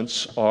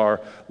judgments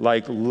are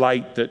like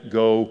light that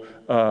go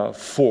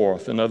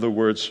forth. In other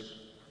words,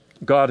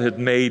 God had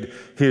made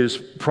his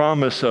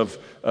promise of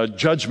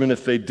judgment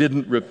if they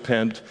didn't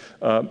repent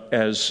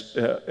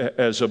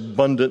as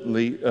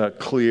abundantly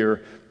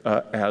clear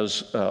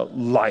as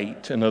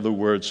light. In other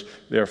words,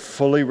 they're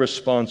fully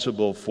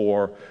responsible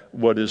for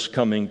what is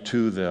coming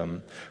to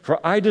them. For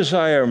I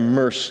desire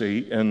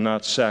mercy and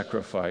not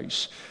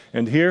sacrifice.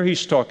 And here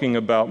he's talking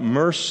about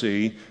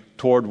mercy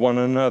toward one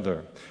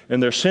another.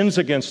 And their sins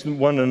against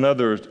one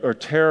another are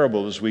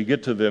terrible as we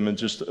get to them in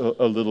just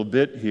a little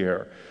bit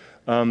here.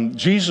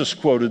 Jesus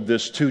quoted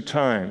this 2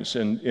 times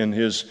in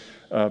his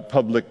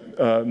public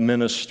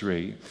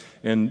ministry.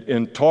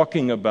 In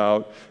talking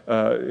about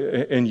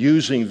and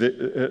using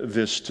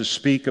this to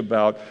speak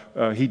about,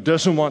 he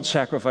doesn't want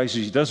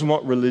sacrifices, he doesn't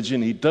want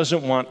religion, he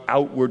doesn't want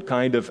outward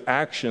kind of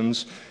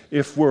actions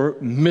if we're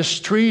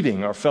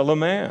mistreating our fellow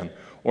man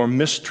or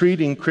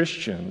mistreating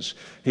Christians.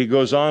 He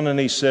goes on and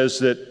he says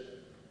that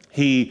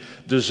he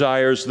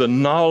desires the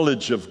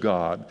knowledge of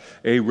God,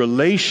 a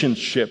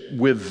relationship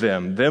with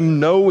them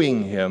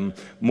knowing him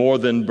more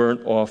than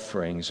burnt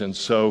offerings. And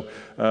so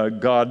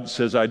God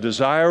says, I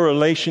desire a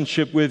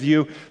relationship with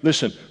you.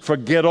 Listen,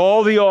 forget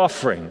all the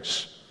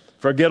offerings.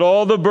 Forget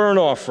all the burnt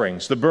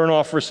offerings. The burnt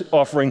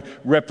offering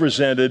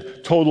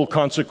represented total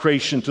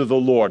consecration to the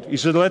Lord. He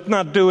said, let's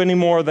not do any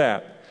more of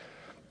that.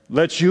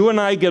 Let's you and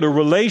I get a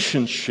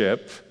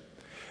relationship,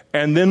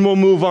 and then we'll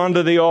move on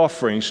to the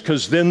offerings,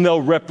 because then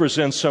they'll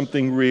represent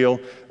something real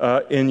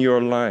in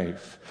your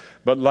life.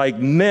 But like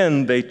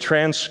men, they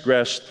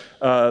transgressed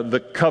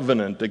the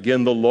covenant.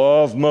 Again, the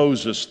law of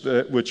Moses,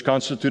 which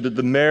constituted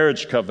the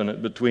marriage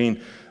covenant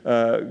between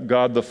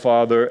God the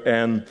Father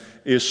and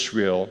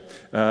Israel.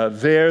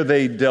 There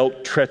they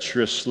dealt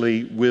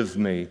treacherously with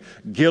me.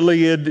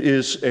 Gilead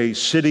is a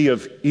city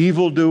of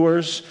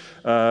evildoers.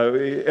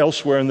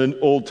 Elsewhere in the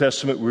Old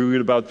Testament, we read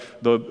about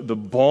the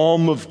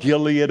balm of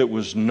Gilead. It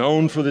was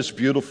known for this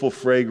beautiful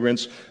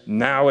fragrance.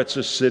 Now it's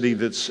a city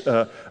that's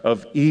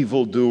of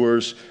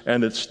evildoers,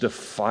 and it's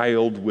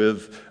defiled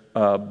with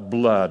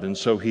blood. And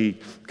so he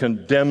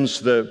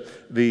condemns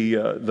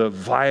the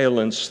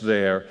violence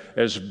there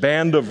as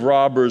band of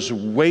robbers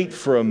wait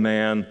for a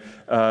man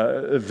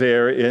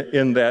there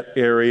in that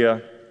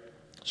area.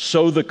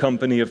 So the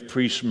company of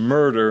priests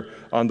murder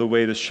on the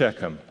way to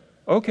Shechem.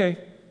 Okay.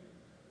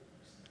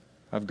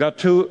 I've got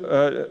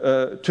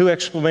two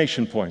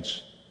exclamation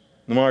points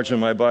in the margin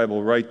of my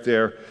Bible right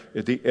there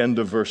at the end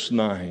of verse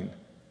 9.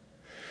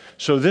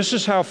 So this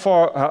is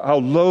how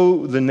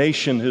low the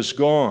nation has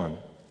gone,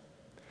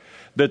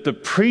 that the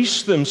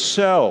priests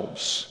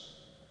themselves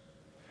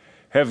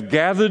have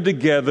gathered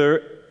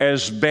together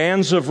as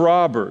bands of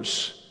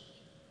robbers,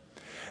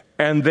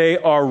 and they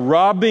are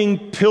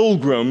robbing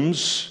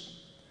pilgrims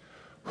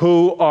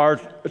who are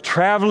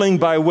traveling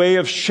by way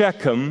of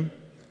Shechem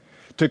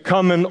to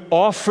come and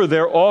offer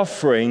their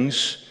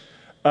offerings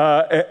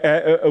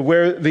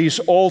where these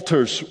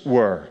altars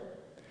were.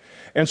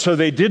 And so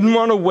they didn't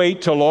want to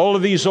wait till all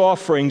of these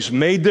offerings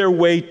made their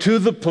way to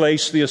the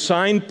place, the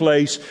assigned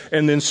place,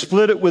 and then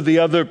split it with the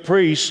other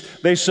priests.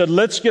 They said,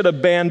 let's get a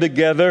band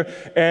together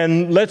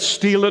and let's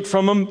steal it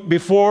from them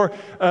before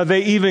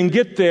they even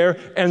get there,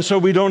 and so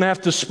we don't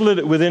have to split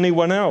it with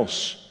anyone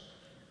else.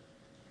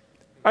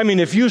 I mean,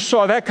 if you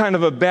saw that kind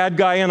of a bad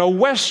guy in a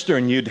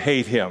Western, you'd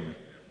hate him,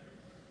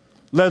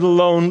 let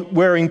alone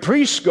wearing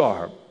priest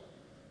garb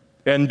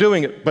and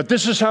doing it. But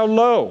this is how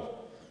low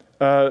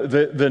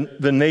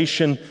the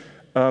nation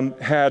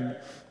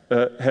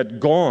had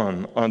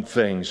gone on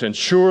things. And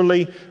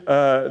surely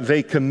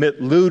they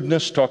commit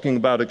lewdness, talking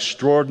about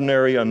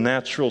extraordinary,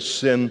 unnatural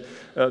sin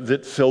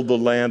that filled the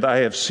land. I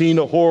have seen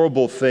a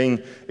horrible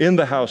thing in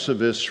the house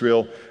of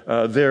Israel.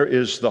 There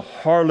is the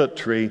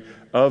harlotry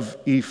of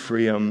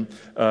Ephraim.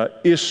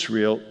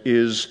 Israel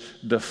is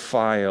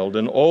defiled.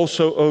 And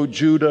also, O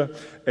Judah,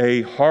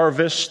 a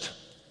harvest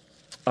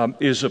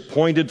is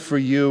appointed for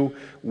you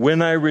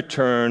when I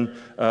return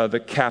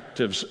the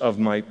captives of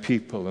my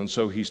people. And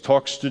so he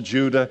talks to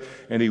Judah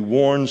and he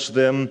warns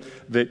them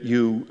that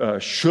you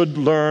should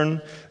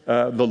learn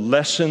the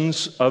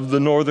lessons of the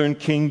northern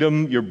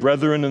kingdom, your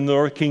brethren in the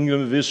northern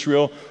kingdom of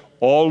Israel,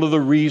 all of the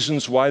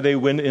reasons why they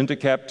went into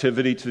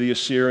captivity to the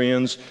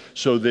Assyrians,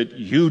 so that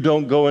you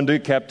don't go into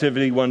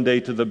captivity one day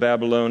to the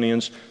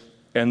Babylonians.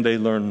 And they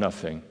learn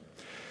nothing.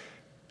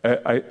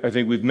 I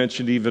think we've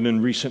mentioned even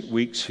in recent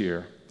weeks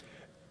here,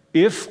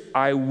 if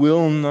I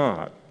will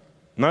not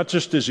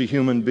just as a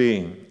human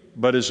being,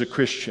 but as a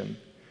Christian,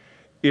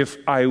 if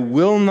I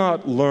will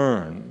not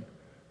learn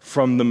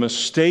from the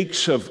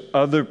mistakes of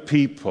other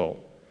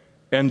people,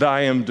 and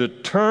I am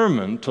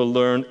determined to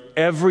learn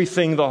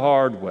everything the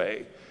hard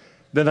way,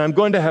 then I'm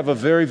going to have a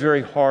very,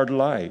 very hard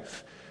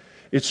life.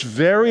 It's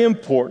very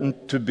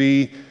important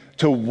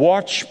to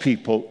watch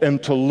people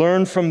and to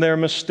learn from their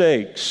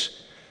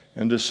mistakes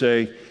and to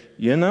say,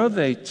 you know,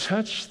 they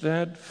touched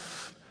that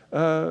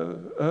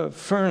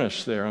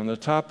furnace there on the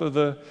top of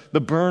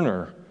the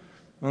burner,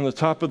 on the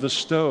top of the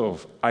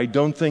stove. I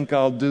don't think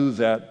I'll do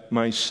that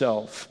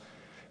myself.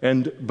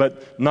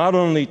 But not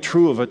only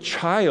true of a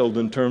child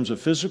in terms of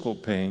physical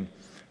pain,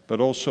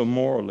 but also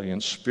morally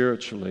and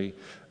spiritually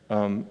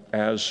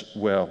as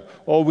well.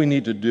 All we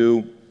need to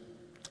do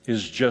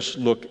is just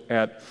look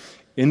at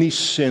any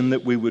sin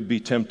that we would be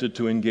tempted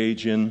to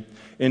engage in,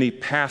 any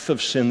path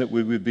of sin that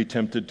we would be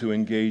tempted to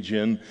engage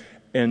in,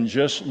 and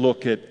just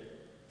look at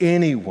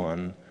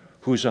anyone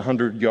who's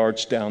 100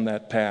 yards down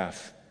that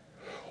path,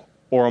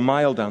 or a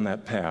mile down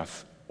that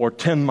path, or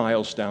 10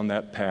 miles down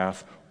that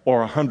path, or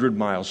 100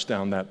 miles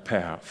down that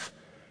path,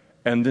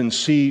 and then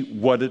see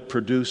what it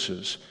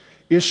produces.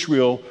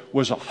 Israel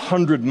was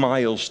 100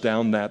 miles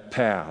down that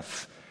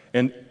path,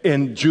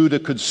 and Judah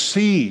could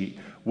see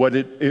what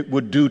it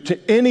would do to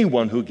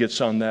anyone who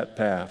gets on that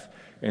path,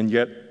 and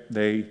yet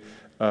they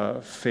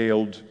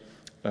failed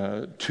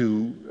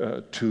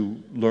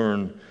to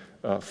learn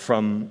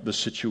from the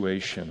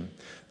situation.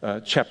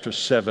 Chapter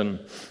 7,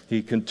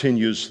 he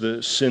continues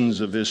the sins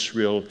of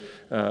Israel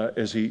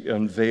as he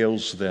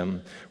unveils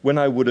them. When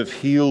I would have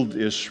healed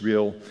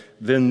Israel,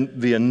 then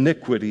the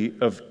iniquity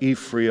of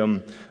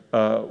Ephraim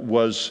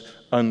was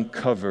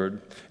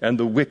uncovered, and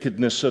the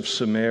wickedness of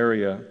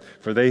Samaria,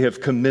 for they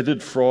have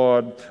committed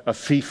fraud. A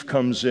thief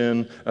comes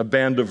in, a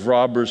band of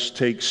robbers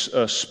takes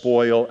a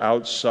spoil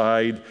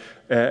outside,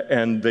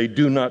 and they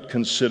do not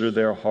consider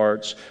their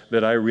hearts,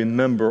 that I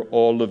remember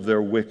all of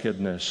their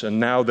wickedness. And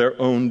now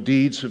their own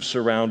deeds have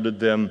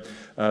surrounded them.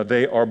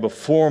 They are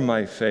before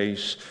my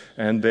face,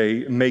 and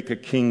they make a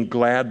king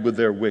glad with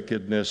their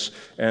wickedness,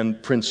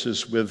 and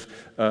princes with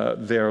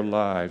their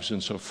lives.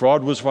 And so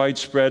fraud was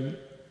widespread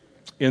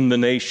in the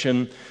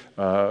nation.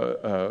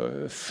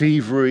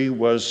 Thievery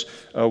was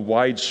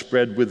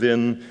widespread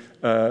within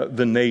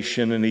the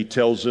nation, and he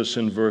tells us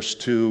in verse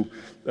 2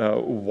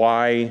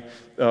 why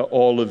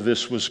all of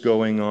this was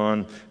going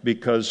on,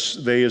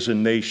 because they as a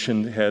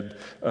nation had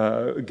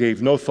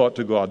gave no thought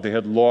to God. They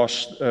had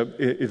lost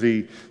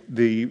the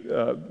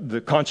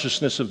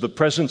consciousness of the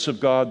presence of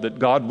God, that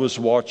God was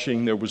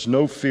watching. There was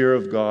no fear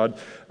of God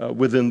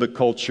within the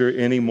culture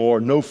anymore,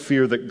 no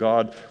fear that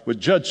God would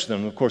judge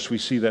them. Of course, we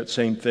see that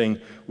same thing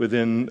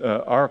within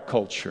our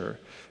culture.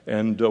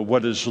 And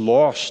what is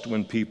lost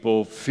when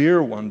people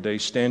fear one day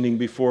standing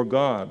before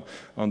God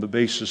on the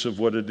basis of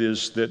what it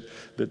is that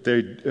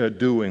they're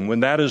doing. When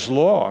that is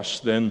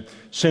lost, then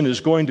sin is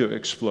going to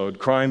explode.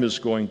 Crime is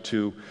going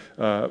to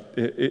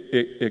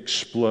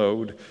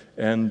explode.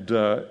 And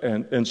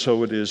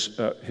so it is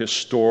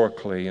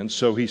historically. And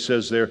so he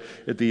says there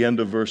at the end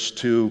of verse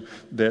 2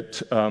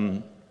 that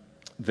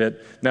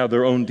now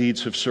their own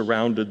deeds have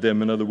surrounded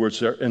them. In other words,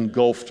 they're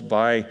engulfed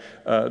by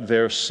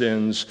their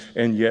sins,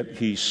 and yet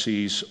he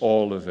sees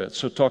all of it.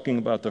 So talking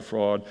about the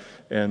fraud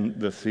and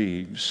the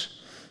thieves.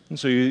 And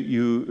so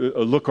you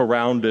look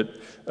around at,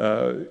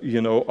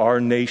 our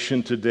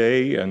nation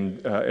today,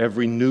 and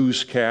every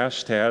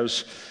newscast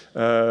has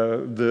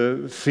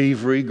the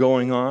thievery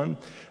going on,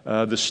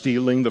 the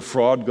stealing, the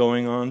fraud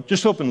going on,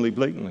 just openly,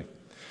 blatantly.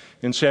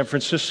 In San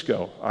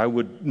Francisco, I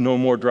would no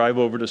more drive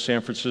over to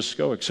San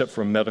Francisco except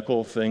for a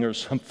medical thing or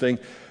something,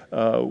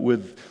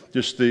 with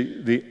just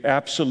the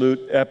absolute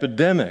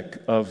epidemic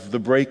of the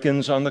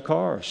break-ins on the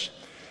cars.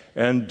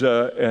 And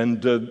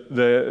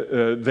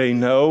they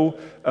know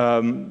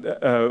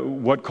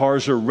what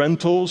cars are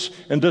rentals,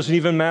 and it doesn't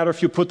even matter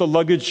if you put the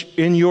luggage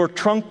in your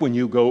trunk when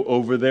you go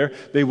over there.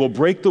 They will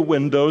break the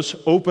windows,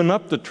 open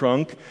up the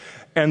trunk,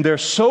 and they're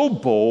so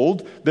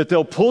bold that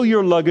they'll pull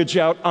your luggage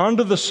out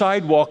onto the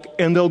sidewalk,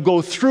 and they'll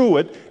go through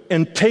it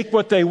and take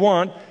what they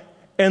want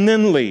and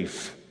then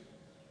leave.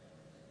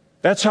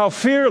 That's how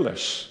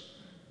fearless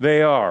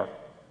they are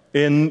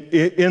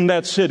in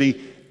that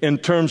city in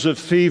terms of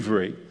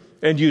thievery.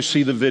 And you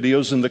see the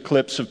videos and the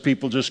clips of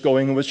people just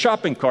going with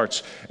shopping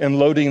carts and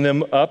loading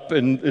them up,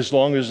 and as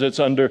long as it's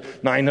under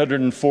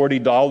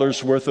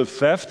 $940 worth of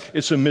theft,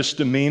 it's a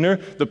misdemeanor.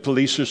 The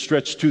police are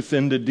stretched too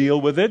thin to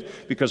deal with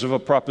it because of a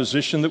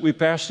proposition that we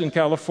passed in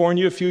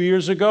California a few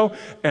years ago,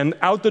 and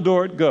out the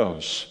door it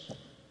goes.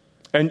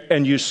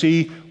 And you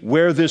see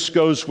where this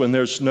goes when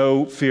there's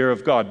no fear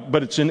of God.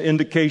 But it's an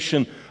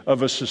indication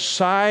of a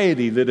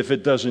society that if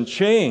it doesn't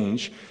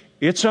change,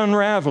 it's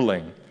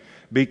unraveling.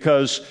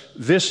 Because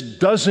this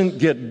doesn't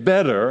get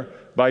better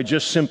by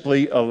just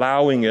simply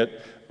allowing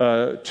it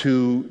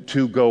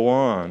to go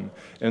on.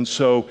 And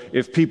so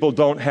if people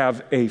don't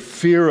have a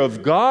fear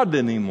of God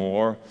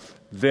anymore,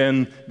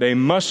 then they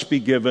must be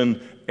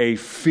given a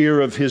fear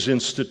of his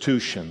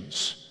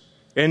institutions.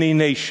 Any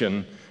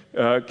nation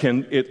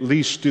can at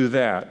least do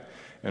that.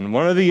 And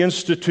one of the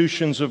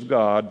institutions of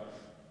God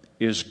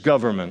is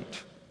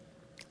government.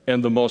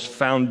 And the most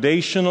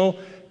foundational,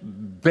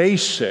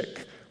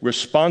 basic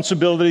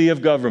responsibility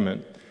of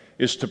government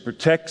is to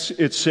protect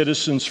its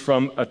citizens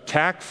from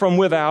attack from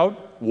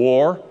without,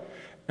 war,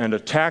 and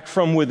attack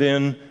from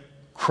within,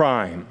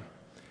 crime.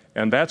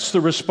 And that's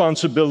the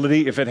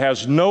responsibility. If it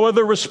has no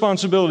other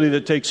responsibility to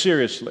take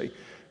seriously,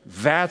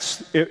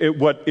 that's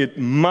what it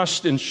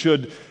must and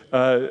should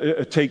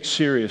take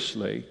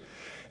seriously.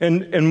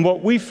 And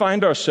what we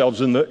find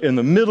ourselves in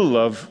the middle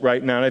of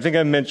right now, and I think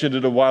I mentioned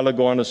it a while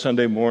ago on a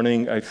Sunday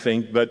morning,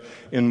 but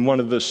in one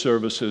of the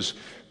services,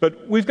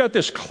 but we've got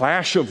this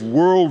clash of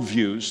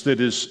worldviews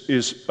that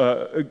is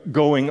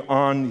going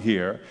on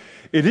here.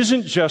 It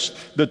isn't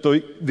just that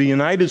the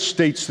United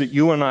States that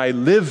you and I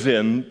live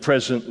in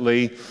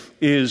presently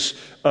is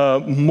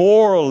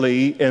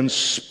morally and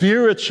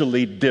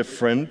spiritually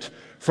different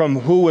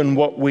from who and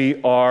what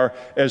we are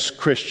as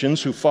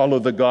Christians who follow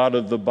the God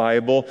of the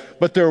Bible,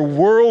 but their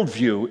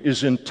worldview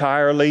is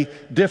entirely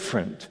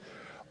different.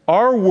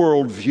 Our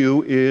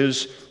worldview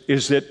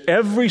is that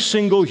every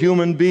single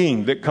human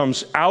being that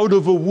comes out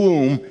of a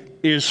womb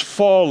is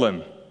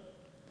fallen.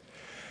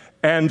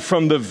 And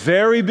from the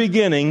very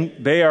beginning,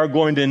 they are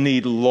going to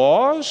need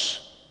laws,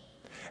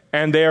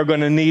 and they are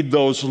going to need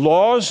those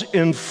laws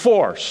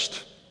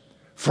enforced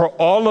for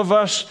all of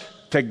us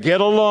to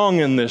get along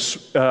in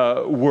this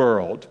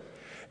world.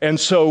 And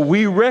so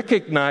we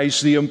recognize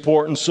the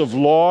importance of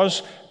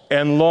laws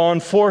and law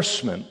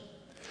enforcement.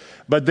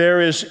 But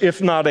there is,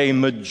 if not a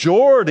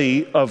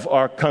majority of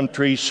our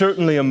country,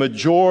 certainly a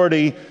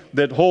majority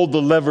that hold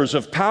the levers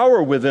of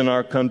power within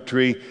our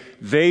country,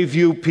 they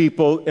view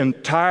people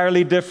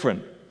entirely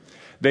different.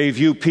 They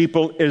view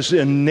people as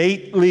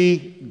innately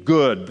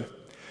good.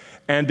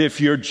 And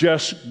if you're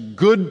just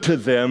good to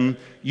them,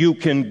 you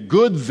can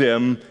good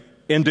them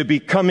into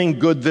becoming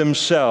good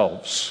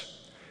themselves.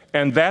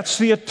 And that's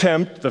the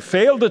attempt, the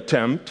failed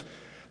attempt,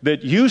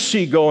 that you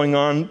see going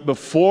on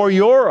before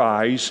your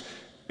eyes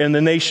in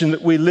the nation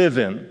that we live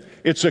in.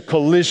 It's a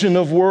collision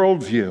of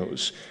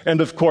worldviews. And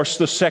of course,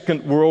 the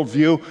second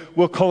worldview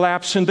will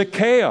collapse into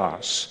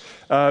chaos,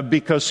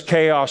 because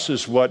chaos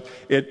is what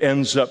it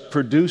ends up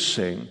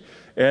producing.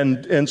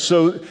 And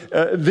so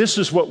this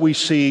is what we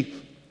see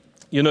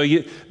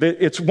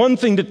It's one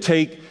thing to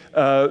take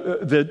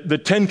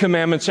the Ten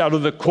Commandments out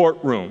of the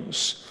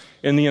courtrooms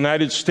in the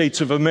United States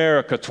of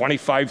America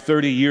 25,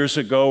 30 years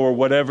ago or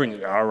whatever,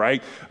 and all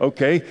right,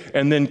 okay,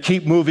 and then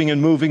keep moving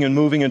and moving and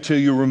moving until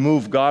you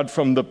remove God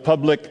from the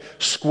public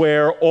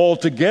square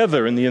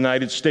altogether in the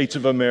United States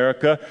of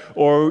America,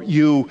 or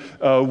you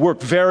work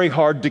very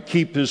hard to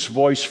keep His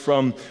voice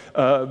from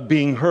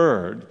being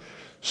heard,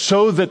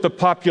 so that the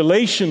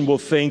population will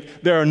think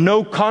there are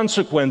no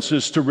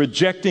consequences to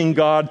rejecting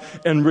God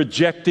and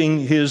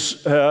rejecting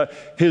His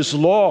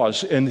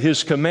laws and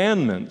His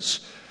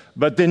commandments.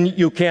 But then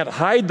you can't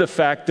hide the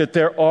fact that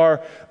there are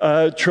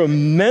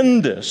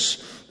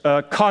tremendous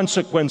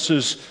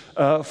consequences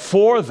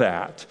for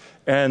that.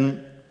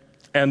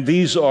 And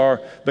these are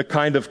the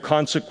kind of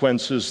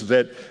consequences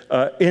that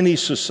any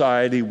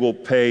society will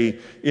pay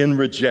in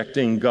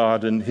rejecting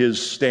God and His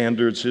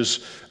standards,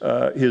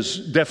 His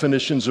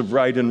definitions of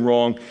right and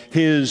wrong,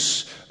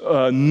 His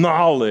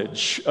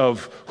knowledge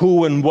of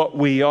who and what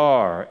we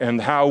are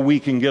and how we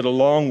can get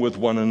along with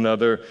one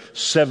another.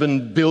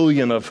 7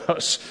 billion of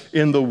us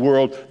in the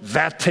world.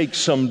 That takes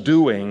some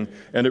doing,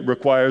 and it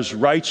requires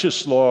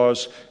righteous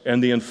laws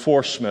and the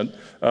enforcement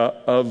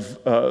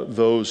of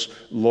those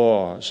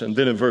laws. And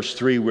then in verse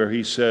 3 where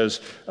he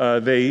says,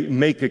 they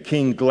make a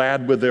king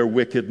glad with their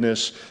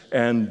wickedness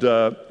and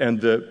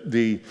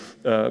the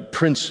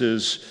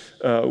princes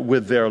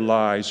with their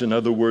lies. In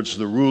other words,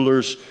 the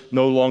rulers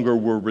no longer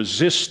were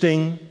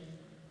resisting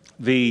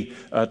the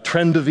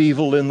trend of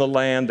evil in the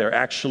land. They're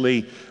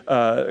actually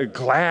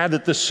glad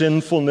at the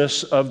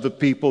sinfulness of the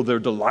people. They're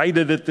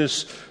delighted at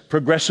this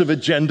progressive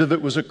agenda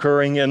that was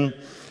occurring in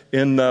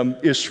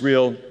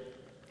Israel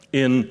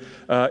in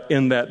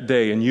that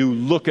day. And you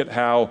look at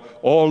how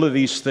all of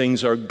these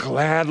things are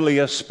gladly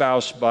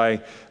espoused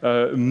by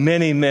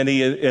many,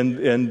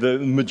 and the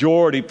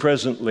majority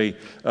presently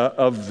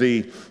of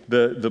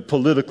the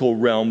political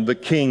realm, the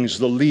kings,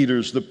 the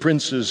leaders, the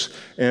princes,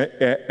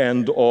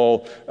 and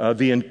all,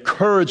 the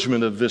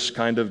encouragement of this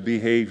kind of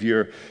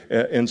behavior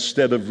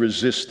instead of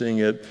resisting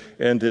it.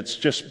 And it's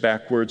just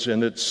backwards,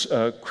 and it's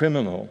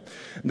criminal.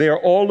 They are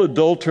all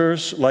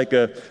adulterers, like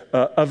a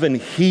oven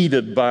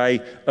heated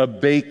by a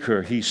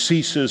baker. He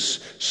ceases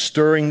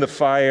stirring the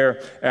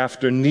fire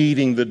after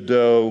kneading the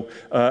dough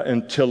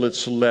until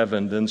it's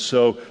leavened. And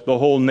so the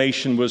whole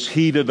nation was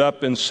heated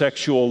up in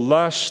sexual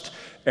lust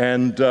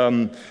and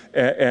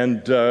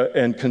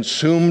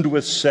consumed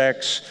with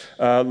sex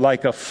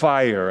like a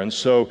fire. And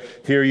so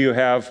here you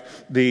have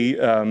the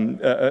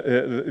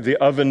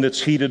oven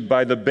that's heated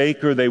by the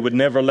baker. They would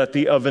never let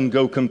the oven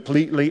go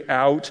completely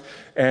out.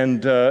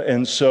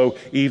 And so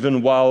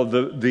even while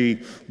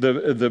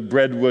the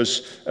bread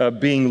was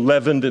being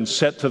leavened and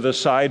set to the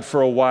side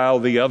for a while,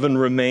 the oven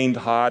remained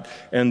hot,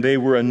 and they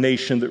were a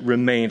nation that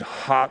remained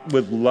hot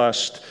with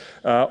lust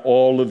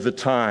all of the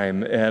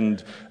time.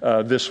 And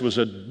this was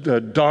a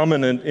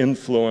dominant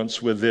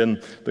influence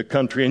within the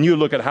country. And you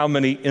look at how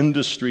many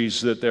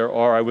industries that there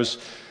are. I was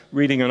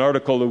reading an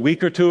article a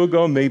week or two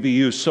ago, maybe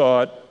you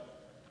saw it,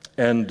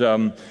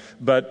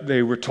 but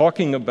they were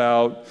talking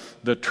about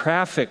the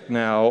traffic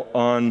now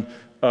on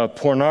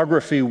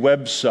pornography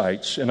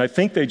websites. And I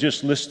think they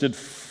just listed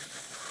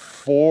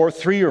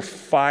 3 or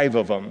 5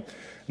 of them,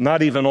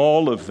 not even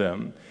all of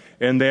them.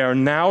 And they are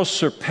now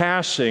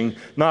surpassing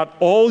not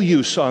all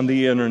use on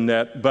the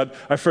internet, but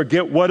I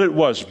forget what it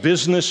was,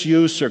 business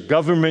use or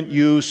government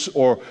use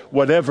or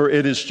whatever.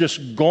 It has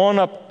just gone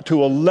up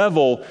to a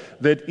level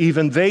that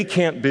even they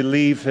can't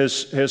believe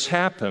has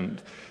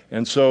happened.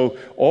 And so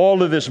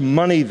all of this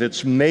money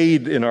that's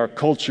made in our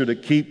culture to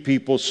keep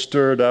people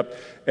stirred up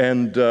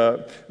and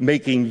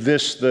making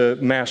this the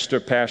master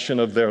passion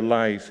of their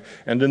life.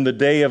 And in the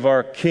day of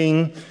our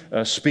king,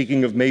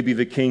 speaking of maybe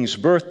the king's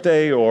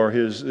birthday or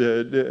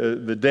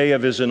the day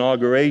of his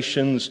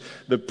inaugurations,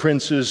 the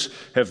princes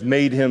have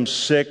made him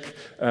sick,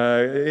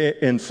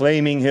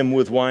 inflaming him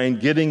with wine,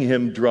 getting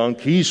him drunk.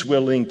 He's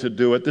willing to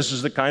do it. This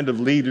is the kind of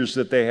leaders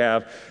that they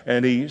have.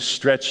 And he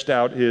stretched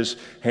out his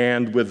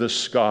hand with the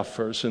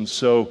scoffers. And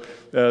so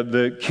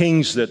the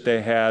kings that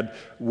they had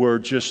were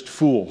just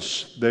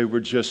fools. They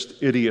were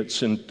just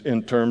idiots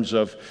in terms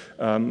of,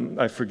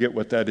 I forget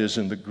what that is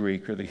in the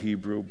Greek or the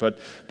Hebrew, but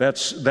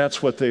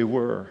that's what they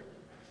were.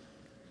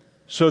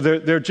 So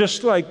they're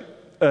just like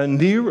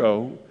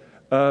Nero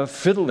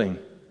fiddling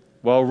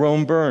while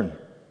Rome burned.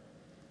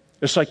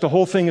 It's like the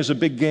whole thing is a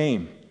big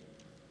game.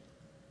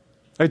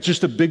 It's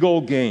just a big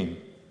old game.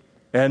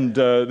 And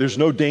there's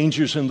no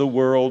dangers in the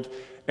world.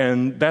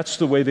 And that's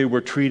the way they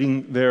were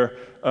treating their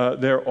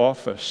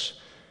office.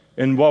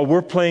 And while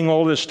we're playing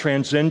all this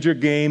transgender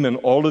game and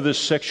all of this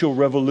sexual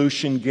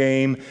revolution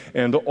game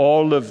and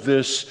all of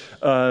this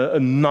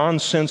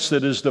nonsense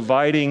that is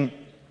dividing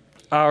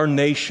our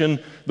nation,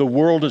 the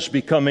world is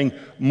becoming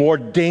more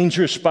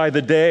dangerous by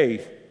the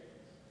day.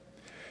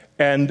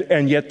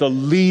 And yet the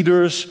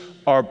leaders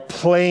are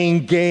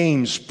playing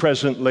games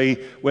presently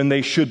when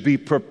they should be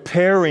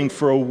preparing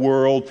for a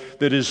world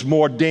that is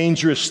more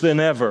dangerous than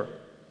ever.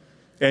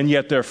 and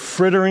yet they're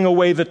frittering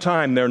away the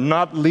time. They're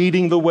not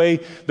leading the way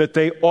that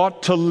they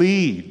ought to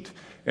lead.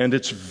 And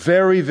it's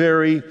very,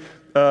 very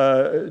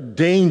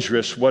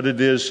dangerous what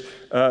it is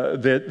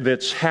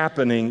that's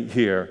happening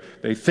here.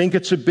 They think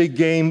it's a big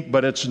game,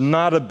 but it's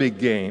not a big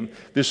game.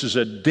 This is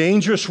a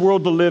dangerous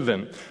world to live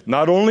in,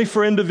 not only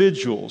for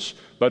individuals,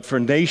 but for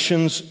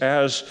nations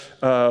as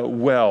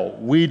well.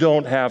 We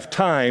don't have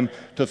time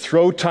to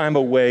throw time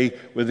away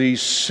with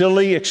these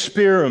silly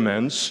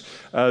experiments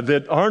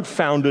that aren't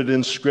founded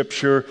in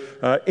Scripture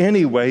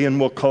anyway and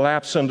will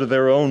collapse under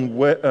their own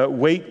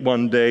weight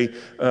one day.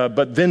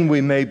 But then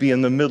we may be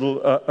in the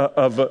middle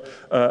of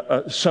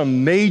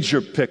some major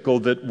pickle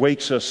that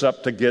wakes us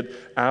up to get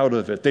out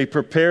of it. They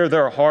prepare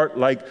their heart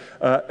like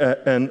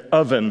an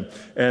oven,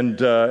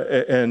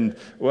 and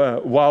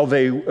while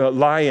they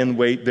lie in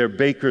wait, their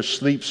baker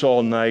sleeps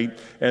all night,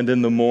 and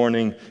in the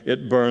morning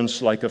it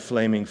burns like a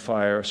flaming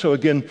fire. So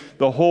again,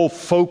 the whole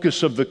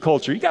focus of the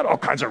culture, you got all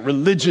kinds of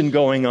religion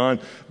going on,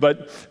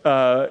 but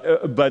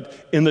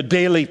in the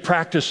daily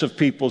practice of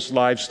people's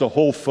lives, the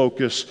whole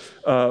focus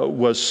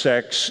was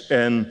sex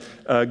and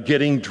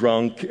getting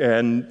drunk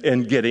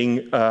and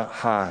getting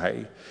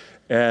high.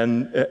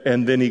 And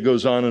then he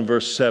goes on in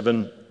verse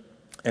 7,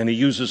 and he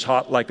uses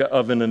hot like an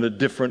oven in a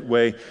different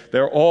way.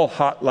 They're all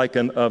hot like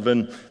an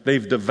oven.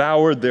 They've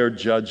devoured their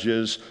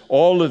judges.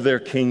 All of their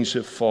kings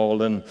have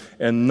fallen,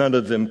 and none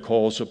of them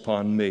calls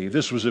upon me.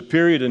 This was a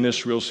period in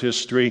Israel's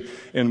history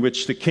in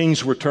which the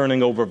kings were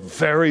turning over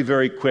very,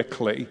 very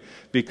quickly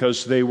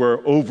because they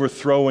were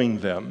overthrowing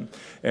them.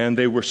 And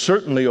they were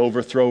certainly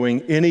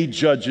overthrowing any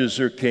judges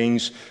or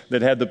kings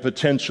that had the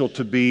potential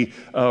to be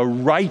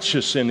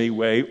righteous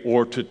anyway,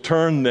 or to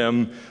turn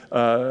them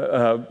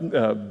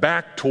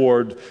back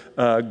toward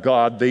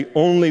God. They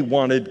only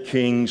wanted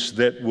kings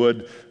that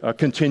would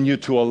continue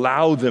to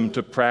allow them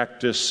to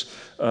practice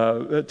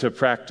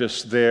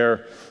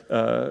their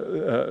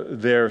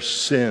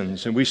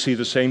sins. And we see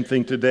the same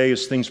thing today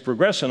as things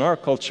progress in our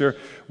culture,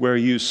 where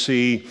you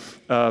see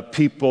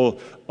people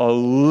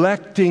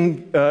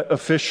electing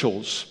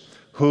officials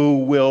who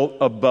will,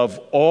 above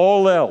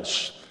all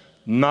else,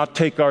 not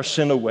take our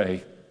sin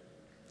away,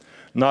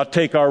 not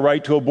take our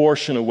right to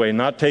abortion away,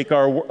 not take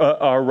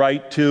our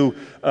right to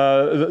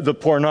the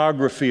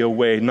pornography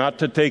away, not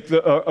to take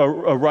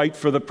a right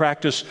for the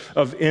practice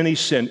of any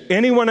sin.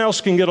 Anyone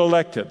else can get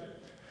elected,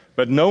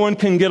 but no one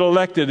can get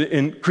elected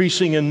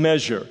increasing in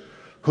measure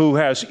who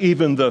has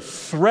even the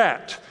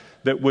threat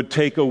that would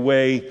take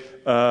away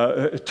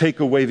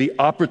the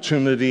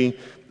opportunity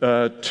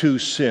to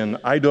sin.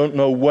 I don't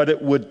know what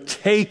it would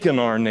take in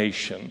our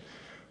nation,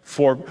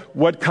 for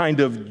what kind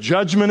of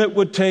judgment it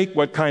would take,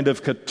 what kind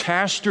of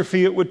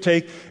catastrophe it would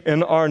take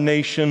in our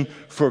nation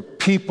for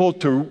people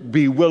to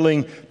be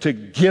willing to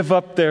give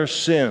up their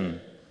sin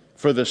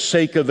for the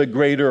sake of the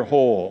greater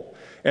whole.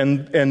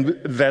 And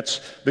that's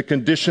the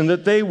condition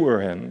that they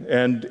were in,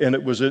 and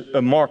it was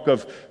a mark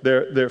of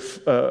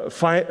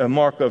a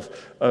mark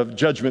of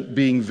judgment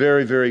being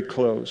very, very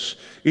close.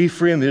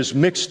 Ephraim has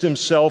mixed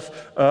himself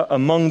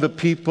among the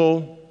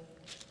people.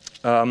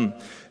 Among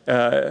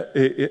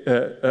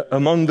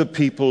the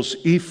peoples,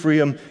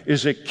 Ephraim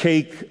is a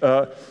cake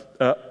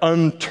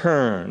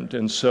unturned,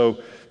 and so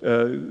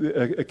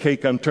a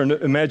cake unturned.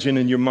 Imagine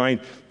in your mind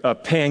a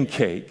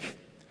pancake.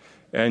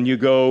 And you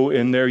go,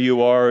 and there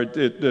you are at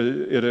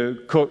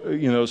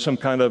some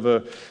kind of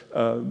a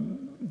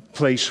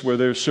place where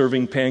they're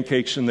serving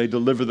pancakes, and they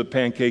deliver the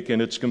pancake,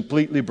 and it's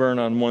completely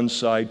burnt on one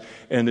side,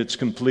 and it's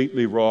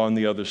completely raw on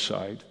the other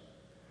side.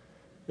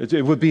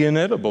 It would be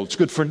inedible. It's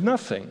good for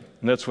nothing.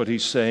 And that's what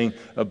he's saying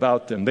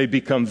about them. They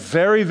become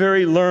very,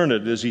 very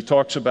learned, as he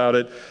talks about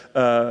it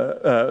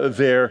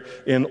there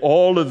in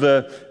all of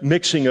the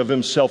mixing of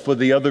himself with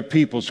the other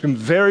peoples. Become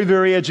very,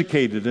 very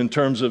educated in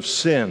terms of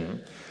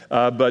sin.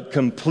 But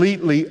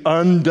completely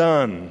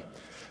undone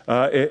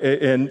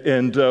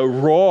and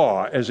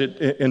raw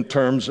in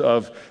terms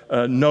of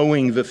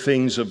knowing the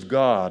things of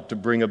God, to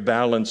bring a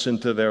balance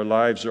into their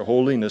lives or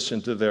holiness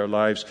into their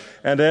lives.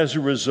 And as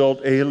a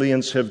result,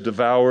 aliens have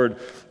devoured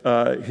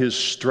his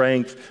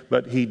strength,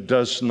 but he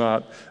does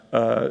not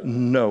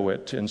know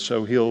it. And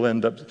so they'll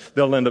end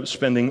up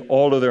spending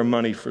all of their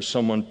money for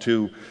someone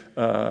to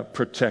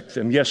protect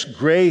them. Yes,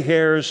 gray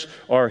hairs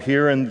are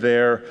here and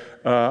there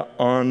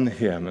on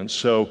him. And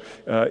so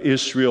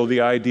Israel,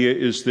 the idea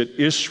is that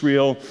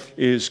Israel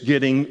is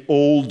getting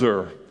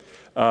older,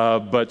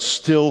 but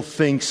still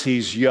thinks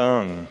he's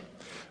young.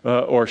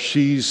 Or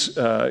she's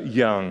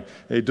young.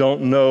 They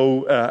don't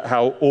know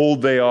how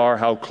old they are,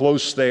 how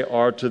close they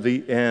are to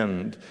the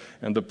end.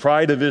 And the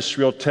pride of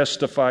Israel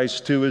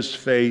testifies to his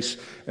face,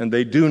 and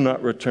they do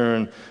not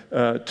return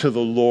to the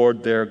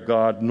Lord their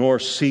God, nor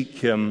seek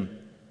him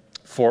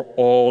for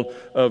all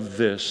of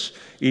this.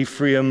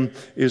 Ephraim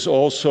is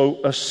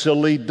also a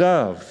silly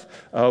dove.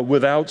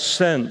 Without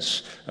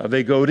sense.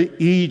 They go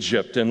to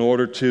Egypt in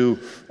order to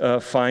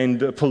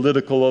find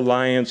political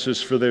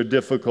alliances for their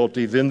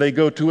difficulty. Then they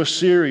go to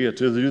Assyria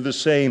to do the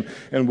same.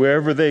 And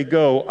wherever they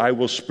go, I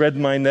will spread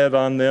my net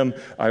on them.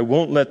 I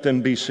won't let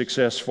them be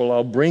successful.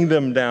 I'll bring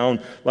them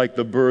down like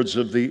the birds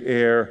of the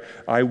air.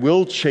 I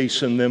will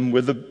chasten them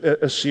with the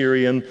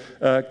Assyrian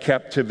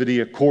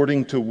captivity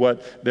according to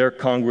what their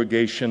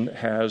congregation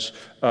has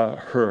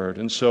heard.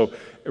 And so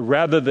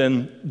rather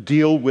than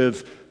deal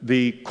with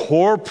the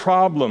core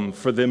problem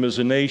for them as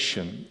a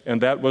nation,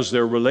 and that was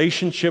their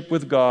relationship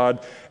with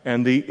God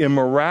and the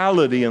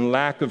immorality and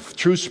lack of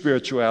true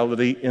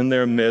spirituality in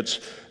their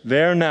midst,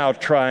 they're now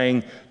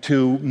trying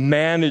to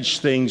manage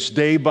things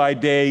day by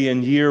day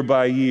and year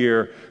by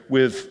year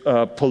with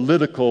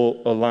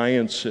political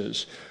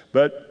alliances.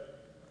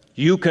 But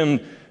you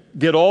can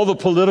get all the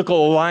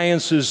political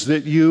alliances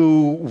that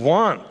you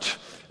want.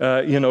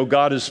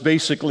 God is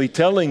basically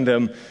telling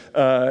them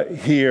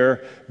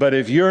here, but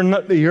if you're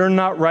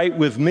not right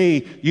with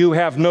me, you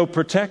have no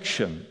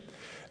protection.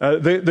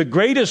 The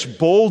greatest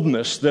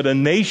boldness that a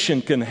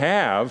nation can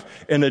have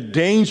in a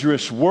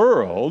dangerous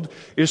world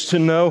is to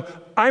know,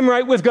 I'm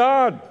right with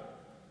God.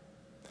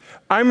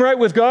 I'm right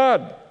with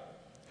God.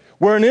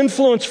 We're an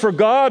influence for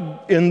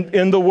God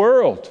in the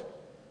world.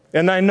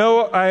 And I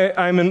know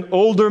I'm an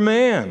older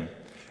man.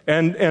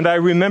 And I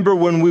remember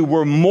when we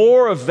were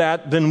more of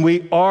that than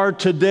we are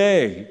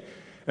today.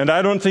 And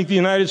I don't think the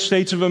United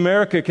States of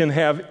America can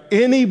have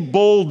any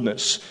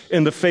boldness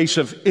in the face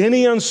of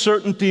any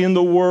uncertainty in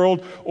the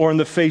world or in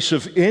the face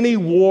of any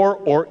war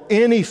or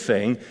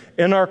anything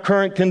in our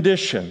current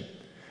condition.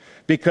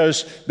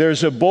 Because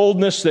there's a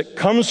boldness that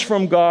comes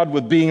from God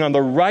with being on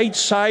the right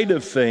side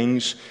of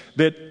things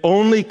that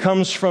only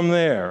comes from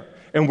there.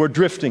 And we're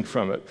drifting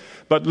from it.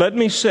 But let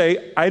me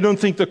say, I don't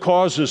think the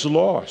cause is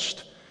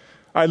lost.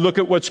 I look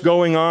at what's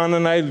going on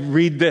and I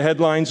read the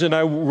headlines and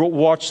I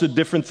watch the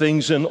different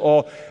things and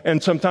all.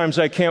 And sometimes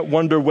I can't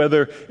wonder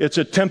whether it's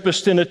a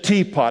tempest in a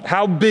teapot.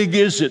 How big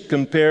is it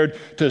compared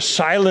to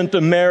silent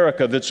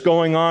America that's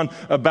going on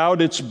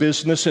about its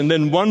business? And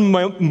then one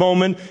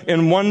moment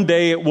and one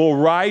day it will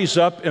rise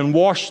up and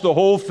wash the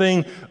whole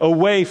thing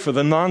away for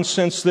the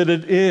nonsense that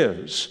it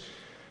is.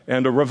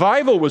 And a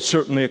revival would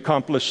certainly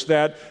accomplish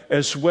that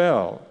as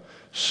well.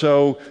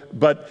 So,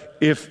 but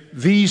if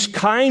these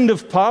kind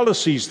of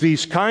policies,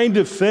 these kind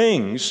of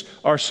things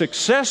are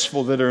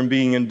successful that are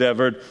being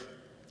endeavored,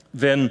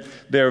 then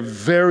they're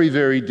very,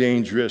 very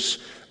dangerous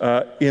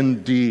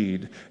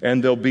indeed.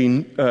 And there'll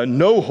be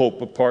no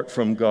hope apart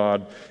from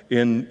God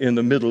in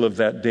the middle of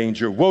that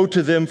danger. Woe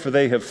to them, for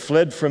they have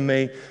fled from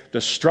me.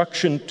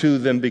 Destruction to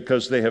them,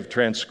 because they have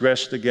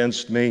transgressed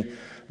against me.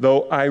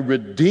 Though I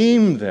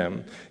redeemed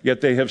them,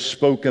 yet they have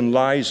spoken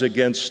lies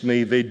against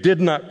me. They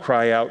did not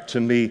cry out to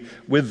me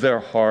with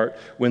their heart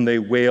when they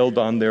wailed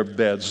on their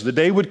beds. The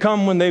day would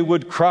come when they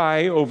would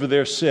cry over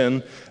their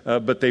sin,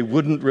 but they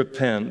wouldn't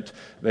repent.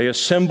 They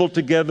assemble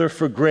together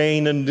for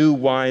grain and new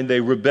wine.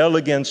 They rebel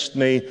against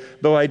me,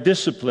 though I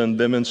disciplined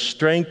them and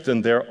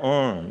strengthened their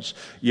arms.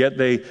 Yet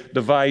they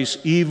devise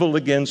evil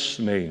against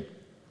me.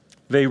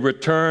 They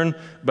return,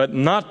 but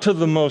not to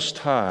the Most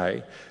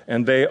High,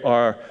 and they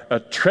are a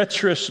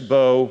treacherous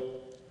bow.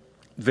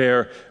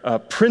 Their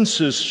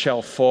princes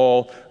shall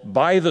fall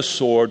by the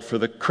sword for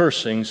the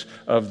cursings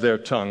of their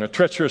tongue. A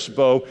treacherous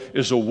bow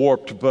is a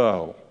warped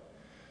bow.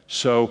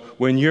 So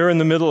when you're in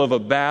the middle of a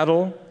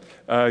battle,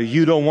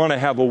 you don't want to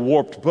have a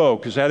warped bow,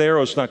 because that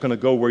arrow's not going to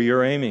go where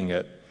you're aiming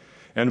it.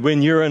 And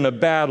when you're in a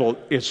battle,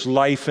 it's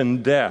life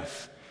and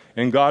death.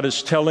 And God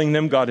is telling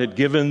them, God had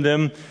given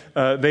them,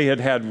 they had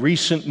had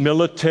recent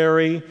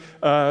military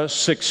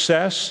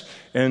success.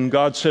 And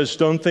God says,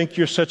 don't think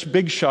you're such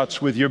big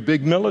shots with your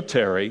big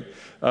military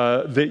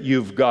that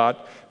you've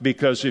got,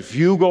 because if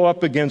you go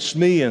up against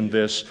me in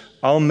this,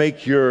 I'll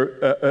make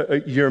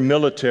your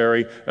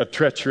military a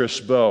treacherous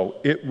bow.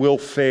 It will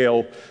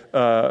fail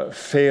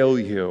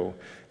you.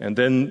 And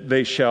then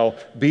they shall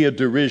be a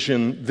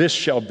derision. This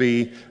shall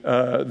be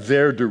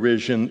their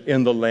derision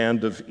in the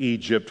land of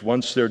Egypt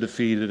once they're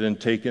defeated and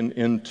taken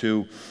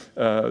into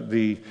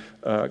the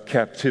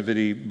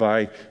captivity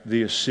by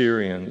the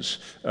Assyrians.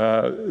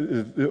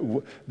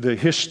 The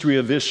history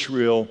of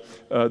Israel,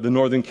 the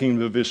northern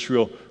kingdom of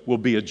Israel, will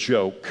be a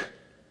joke.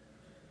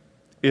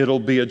 It'll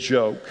be a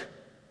joke.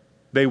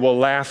 They will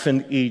laugh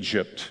in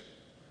Egypt.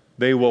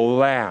 They will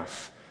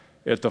laugh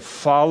at the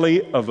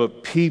folly of a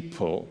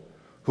people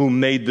who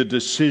made the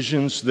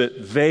decisions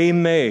that they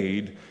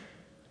made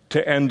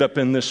to end up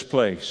in this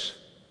place.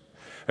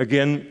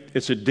 Again,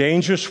 it's a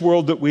dangerous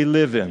world that we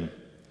live in.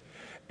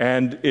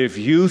 And if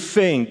you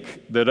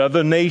think that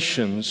other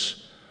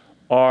nations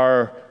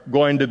are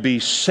going to be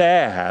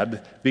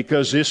sad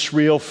because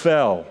Israel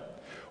fell,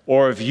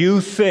 or if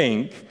you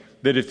think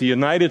that if the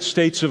United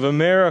States of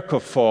America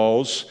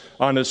falls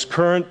on its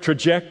current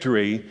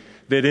trajectory,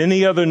 that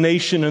any other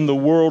nation in the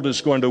world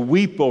is going to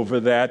weep over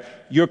that,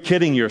 you're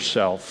kidding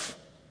yourself.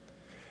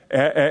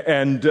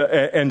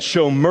 And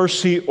show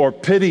mercy or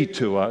pity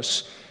to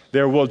us,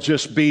 There will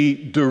just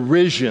be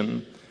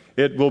derision.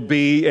 It will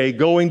be a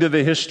going to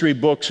the history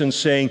books and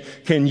saying,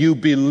 can you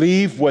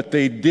believe what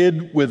they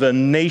did with a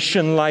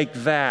nation like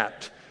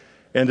that?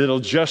 And it'll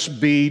just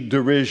be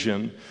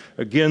derision.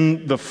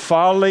 Again, the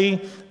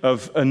folly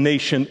of a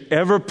nation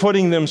ever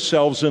putting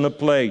themselves in a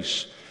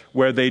place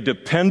where they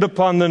depend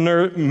upon the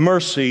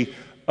mercy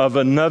of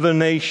another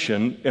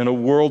nation in a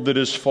world that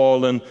is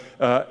fallen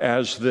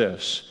as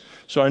this.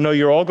 So I know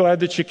you're all glad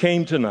that you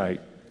came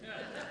tonight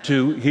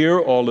to hear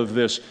all of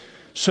this.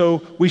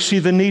 So we see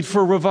the need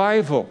for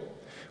revival.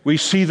 We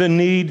see the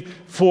need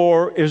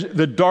for, as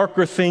the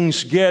darker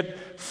things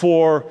get,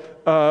 for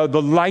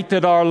the light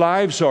that our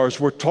lives are. As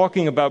we're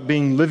talking about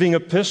being living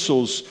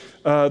epistles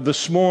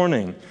this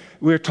morning,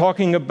 we're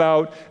talking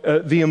about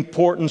the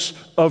importance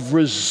of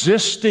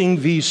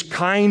resisting these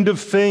kind of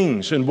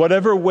things in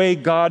whatever way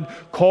God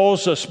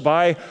calls us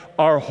by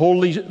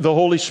the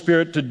Holy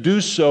Spirit to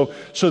do so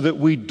that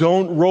we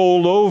don't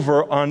roll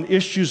over on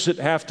issues that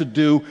have to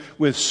do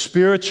with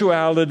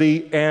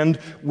spirituality and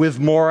with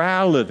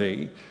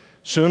morality.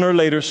 Sooner or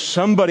later,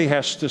 somebody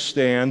has to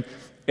stand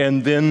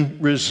and then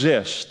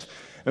resist.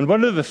 And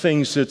one of the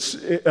things that's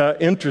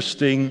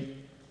interesting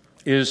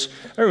is,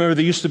 I remember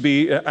there used to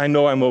be, I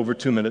know I'm over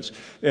 2 minutes,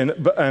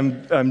 but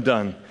I'm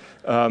done.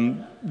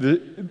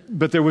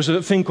 But there was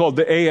a thing called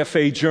the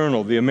AFA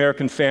Journal, the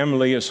American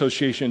Family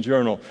Association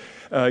Journal,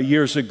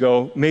 years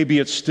ago. Maybe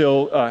it's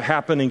still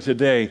happening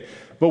today.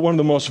 But one of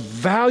the most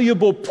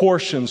valuable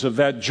portions of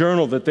that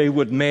journal that they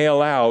would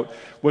mail out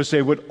was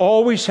they would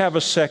always have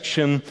a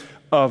section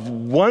of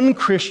one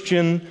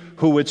Christian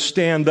who would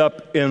stand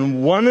up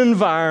in one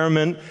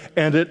environment,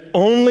 and it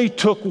only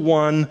took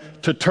one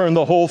to turn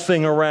the whole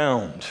thing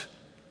around.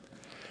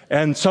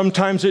 And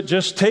sometimes it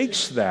just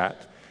takes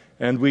that.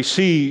 And we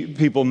see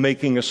people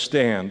making a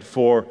stand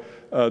for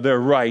their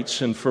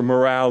rights and for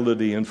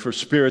morality and for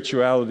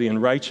spirituality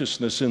and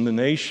righteousness in the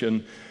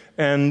nation.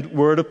 And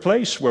we're at a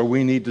place where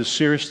we need to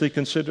seriously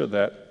consider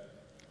that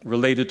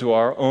related to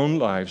our own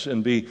lives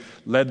and be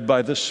led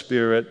by the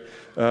Spirit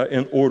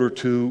in order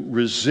to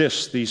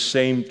resist these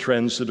same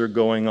trends that are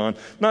going on,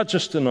 not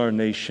just in our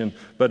nation,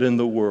 but in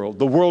the world.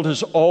 The world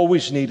has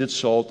always needed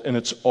salt, and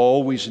it's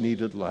always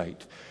needed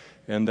light.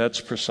 And that's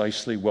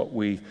precisely what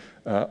we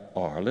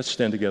are. Let's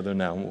stand together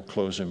now, and we'll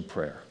close in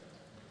prayer.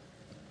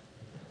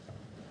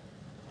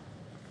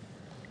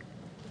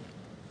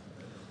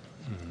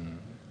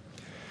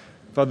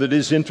 Father, it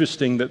is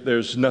interesting that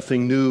there's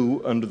nothing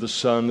new under the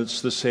sun.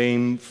 It's the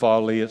same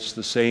folly. It's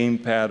the same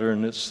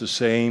pattern. It's the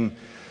same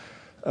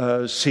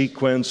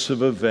sequence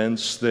of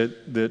events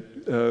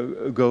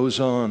that goes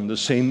on, the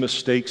same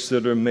mistakes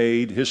that are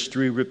made,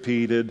 history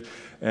repeated,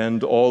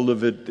 and all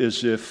of it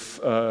as if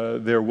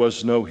there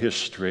was no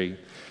history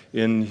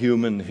in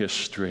human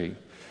history.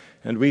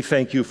 And we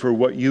thank you for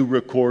what you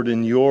record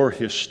in your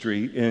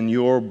history, in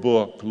your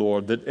book,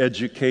 Lord, that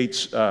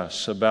educates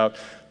us about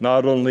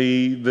not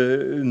only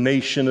the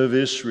nation of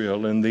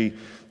Israel and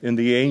in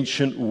the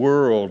ancient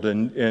world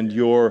and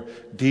your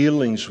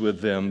dealings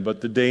with them, but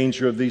the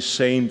danger of these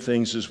same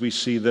things as we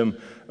see them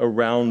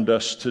around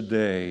us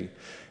today.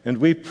 And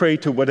we pray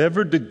to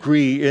whatever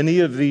degree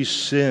any of these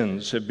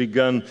sins have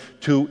begun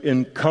to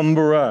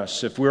encumber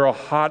us, if we're a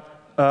hot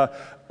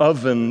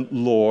oven,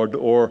 Lord,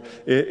 or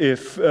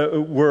if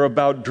we're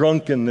about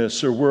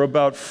drunkenness, or we're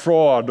about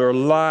fraud, or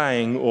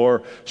lying,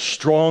 or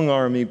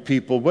strong-arming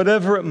people,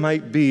 whatever it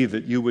might be,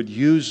 that you would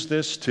use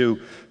this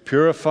to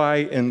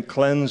purify and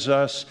cleanse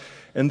us.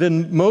 And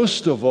then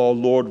most of all,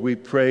 Lord, we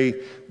pray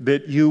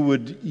that you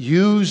would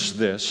use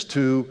this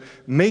to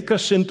make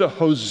us into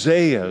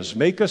Hoseas,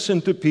 make us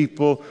into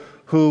people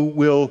who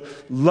will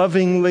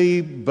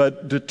lovingly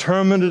but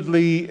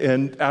determinedly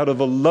and out of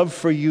a love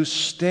for you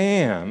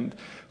stand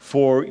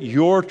for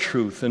your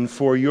truth and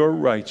for your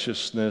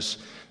righteousness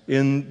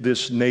in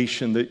this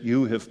nation that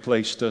you have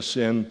placed us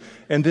in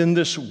and in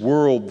this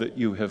world that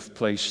you have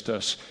placed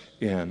us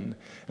in.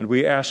 And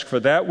we ask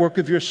for that work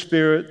of your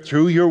Spirit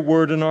through your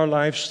word in our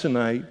lives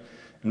tonight,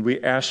 and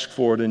we ask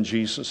for it in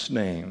Jesus'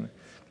 name.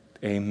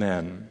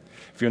 Amen.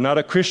 If you're not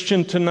a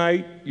Christian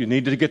tonight, you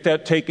need to get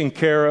that taken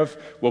care of.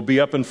 We'll be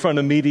up in front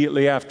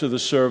immediately after the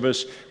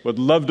service. Would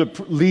love to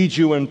lead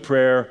you in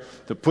prayer,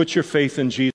 to put your faith in Jesus.